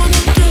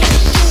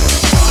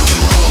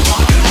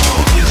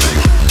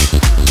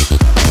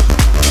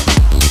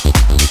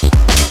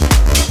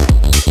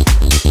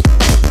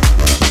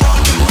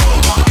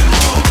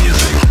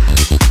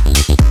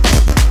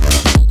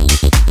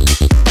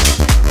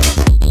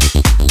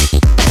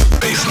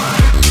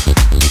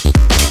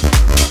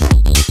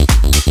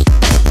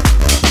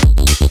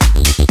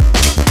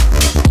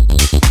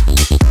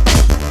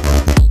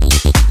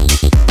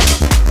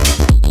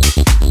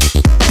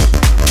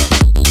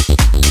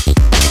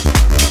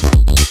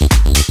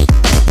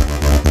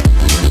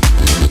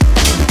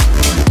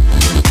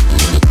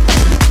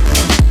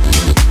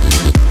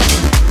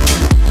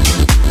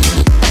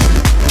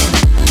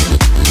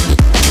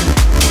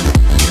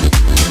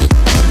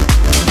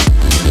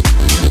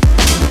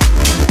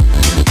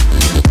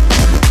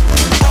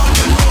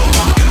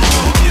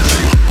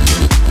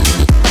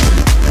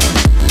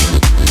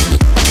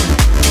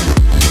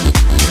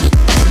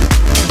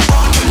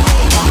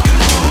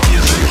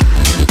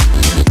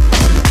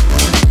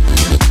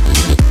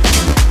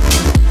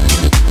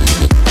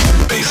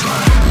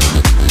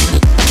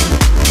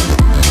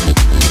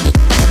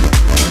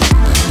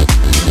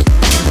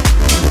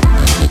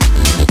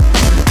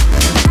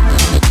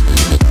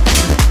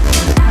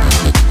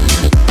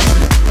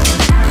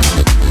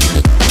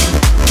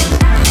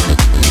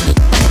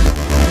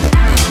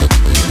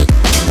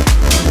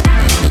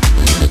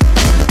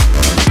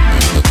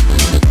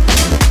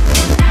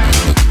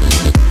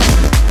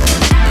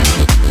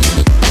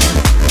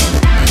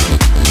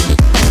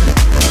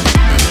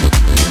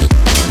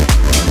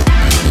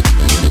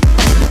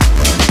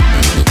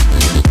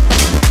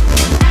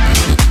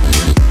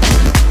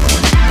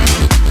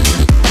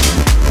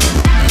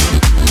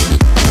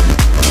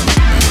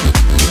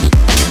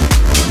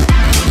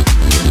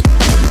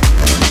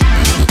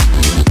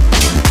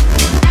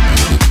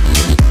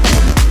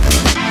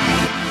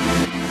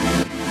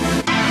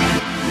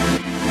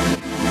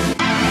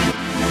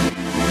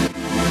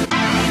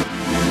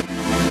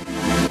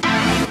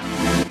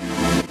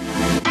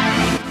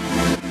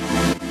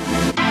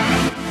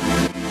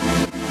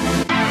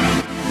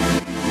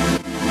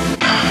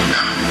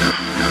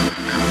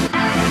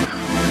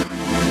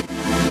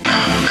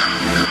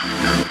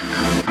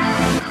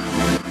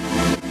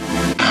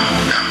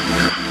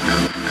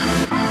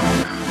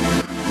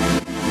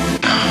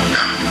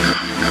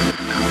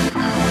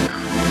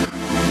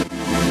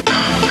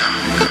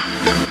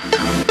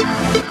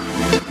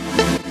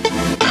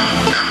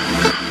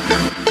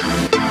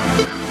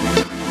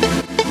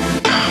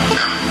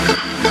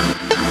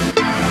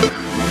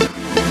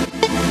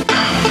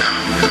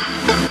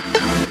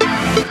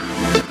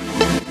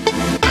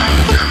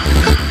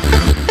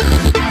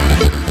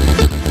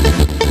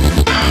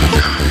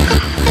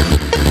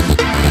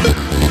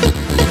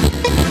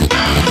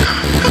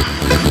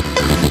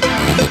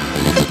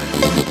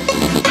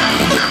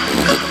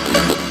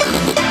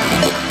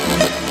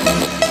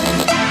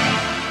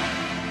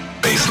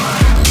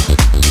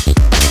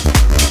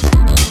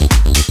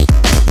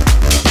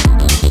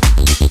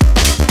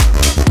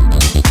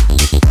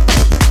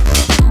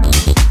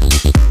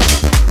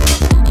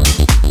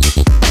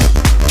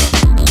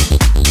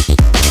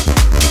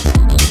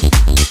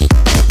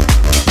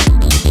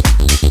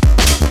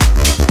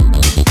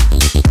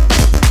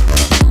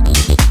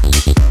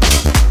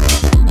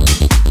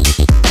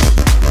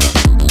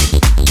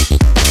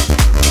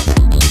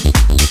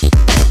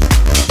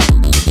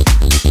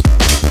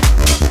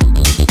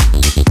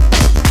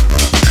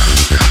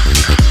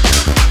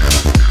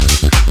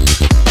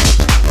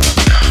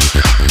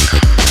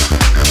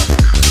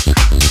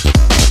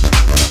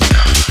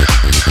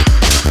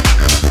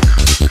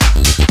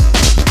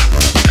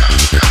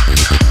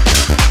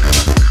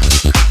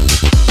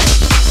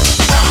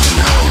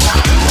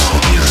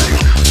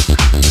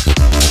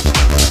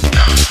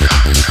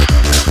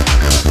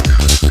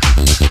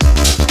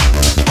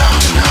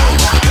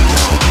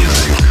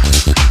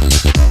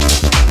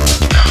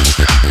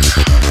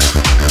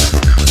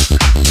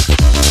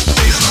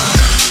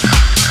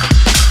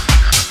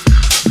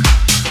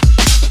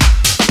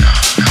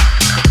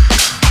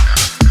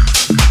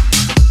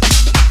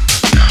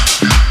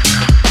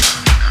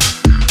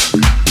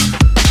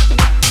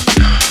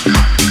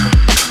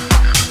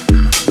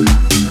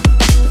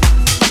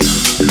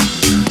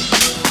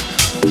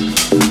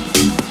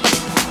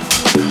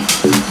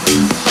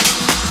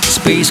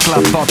 Space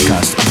Club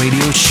Podcast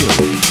Radio Show.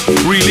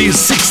 Release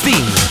 16.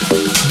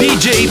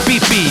 DJ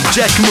PP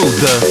Jack Mood.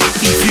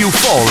 If You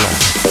Fall.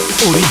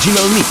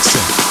 Original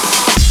mix.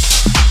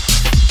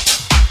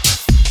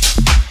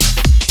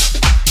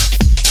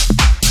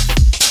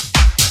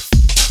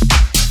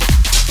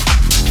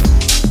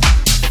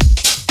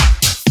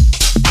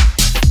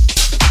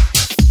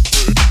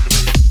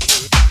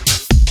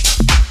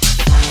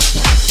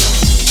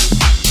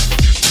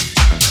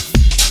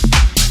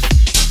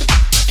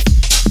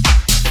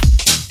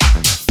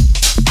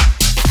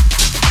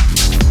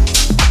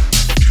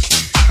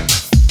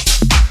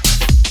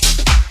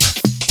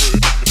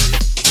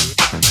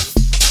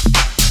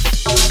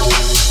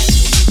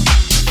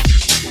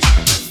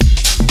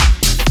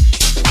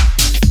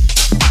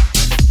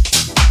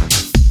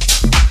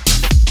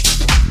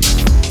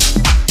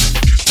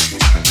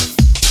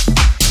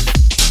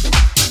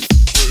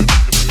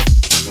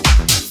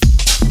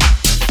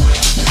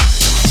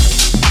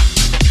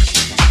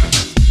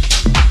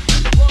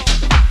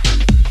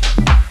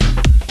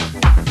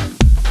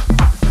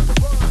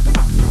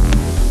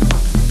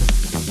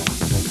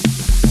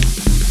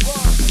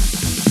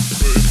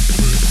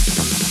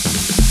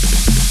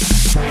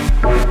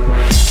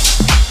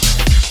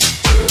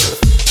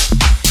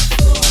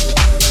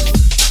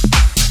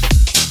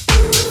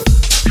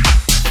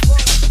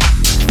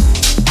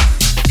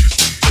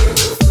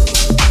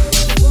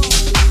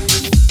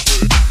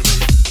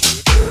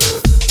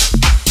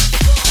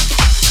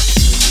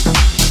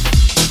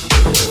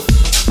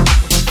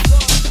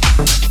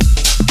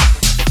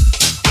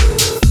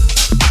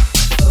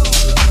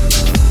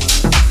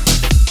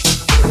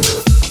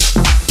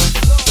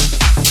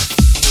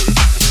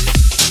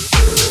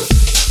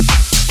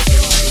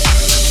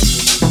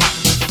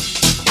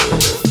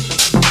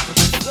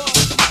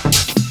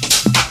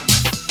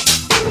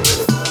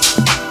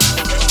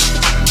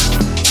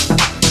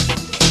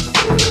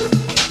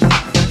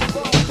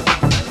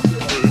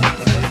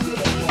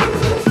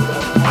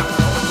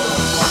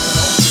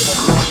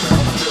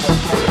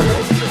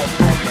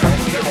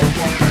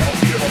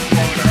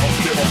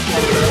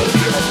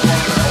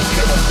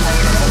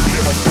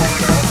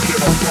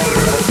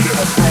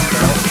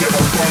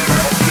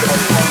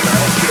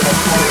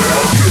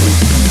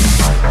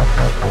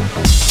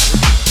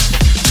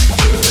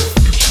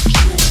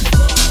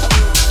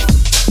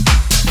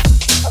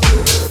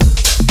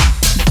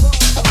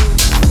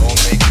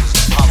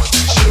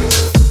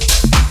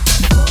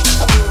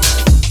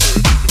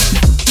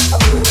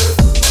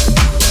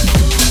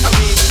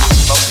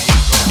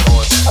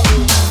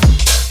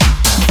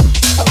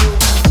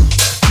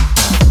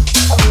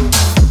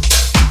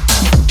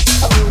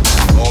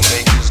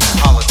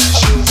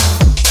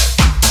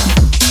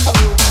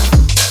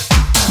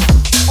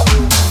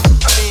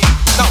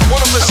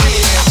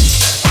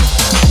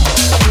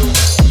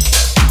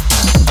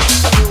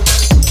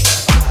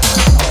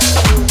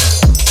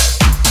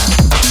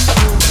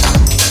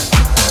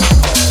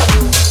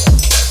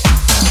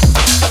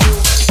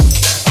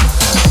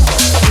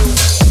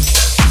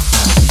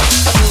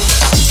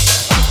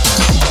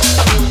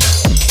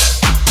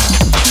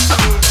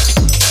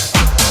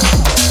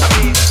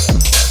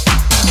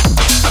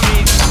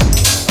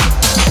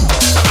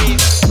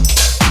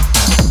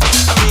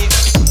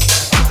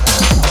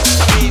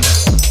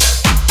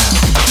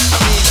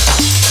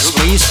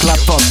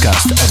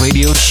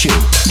 Radio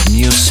Show.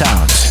 New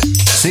sounds.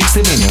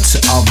 60 minutes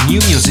of new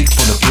music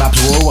for the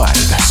clubs worldwide.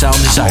 Sound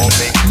designer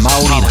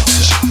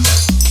Maurinaz.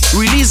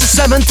 Release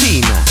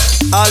 17.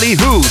 Ali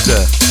Hood.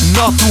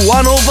 Not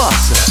One of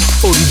Us.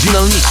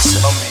 Original mix.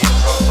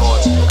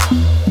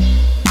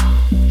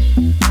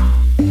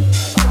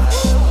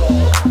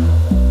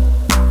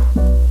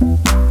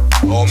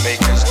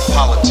 Lawmakers,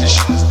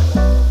 politicians.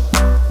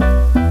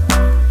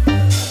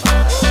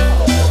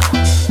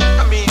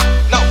 I mean,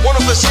 not one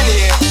of us in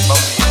here.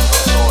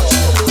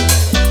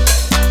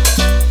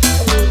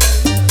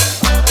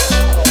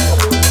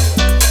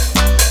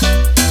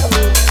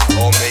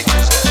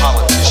 Lawmakers,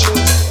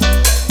 politicians.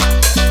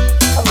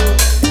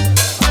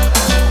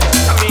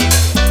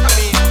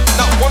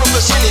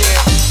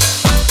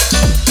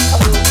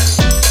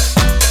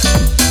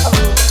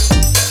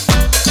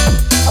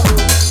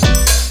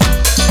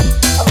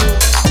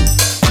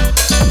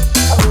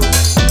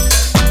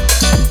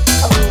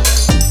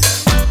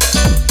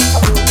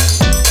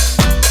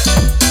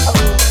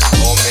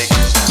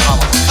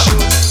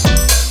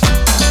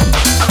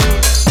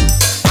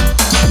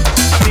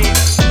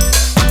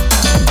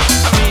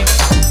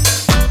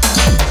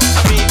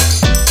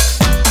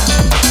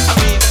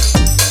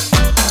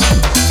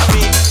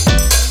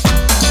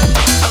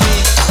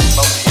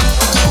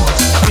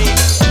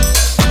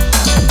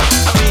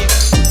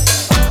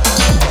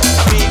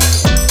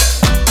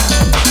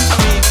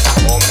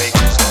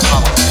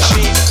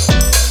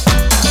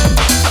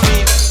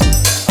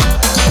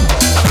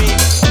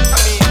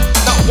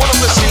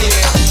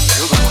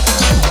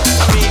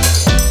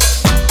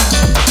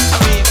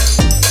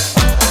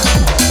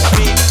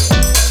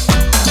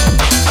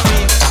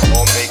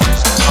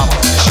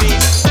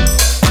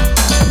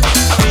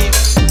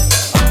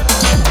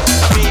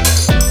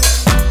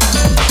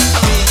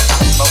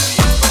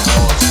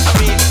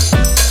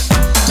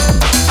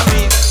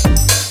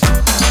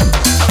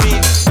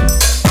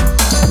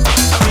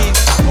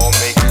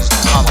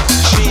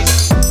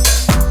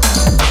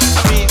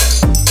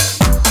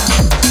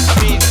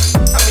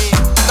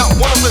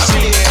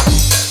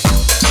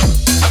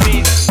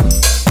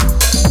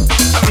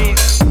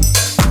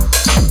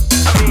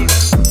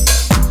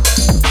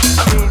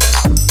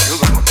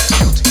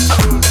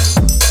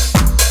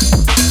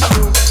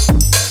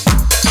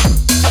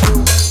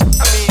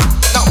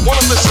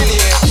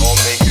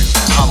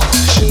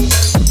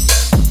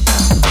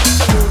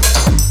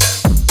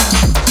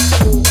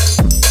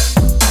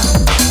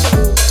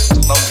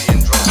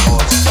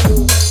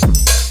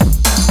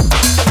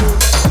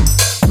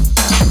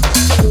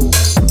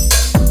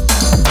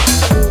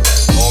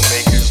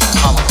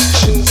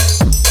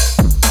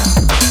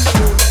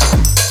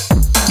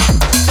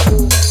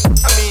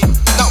 I mean,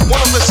 not one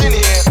of us in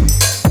here.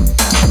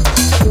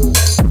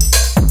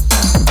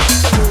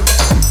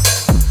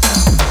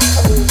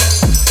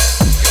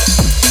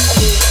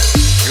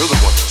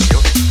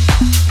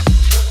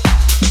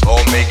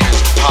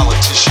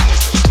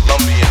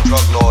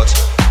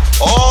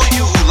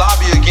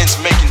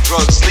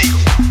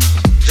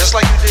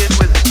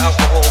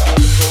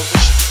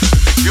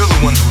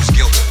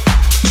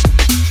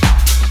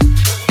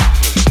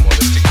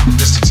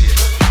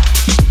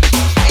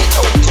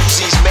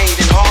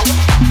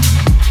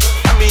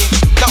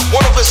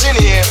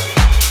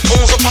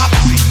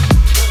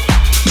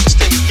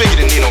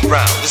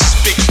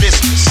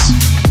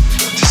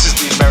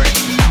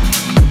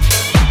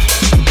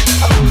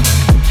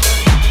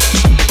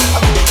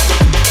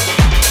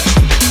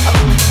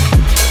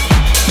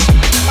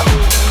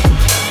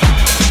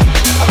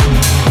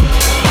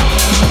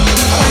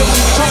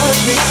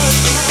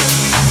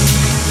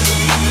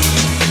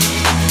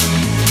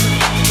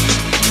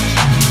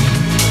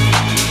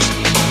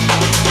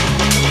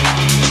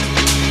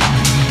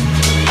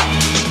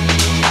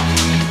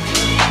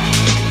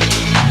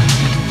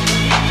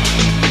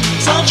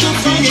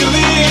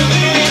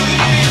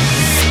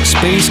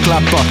 Space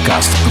Club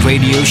Podcast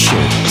Radio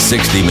Show.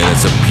 60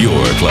 minutes of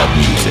pure club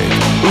music.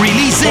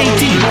 Release 18.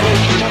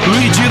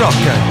 Luigi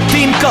Rocca,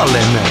 Tim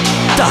Cullen,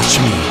 Touch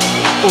Me.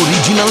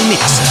 Original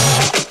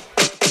mix.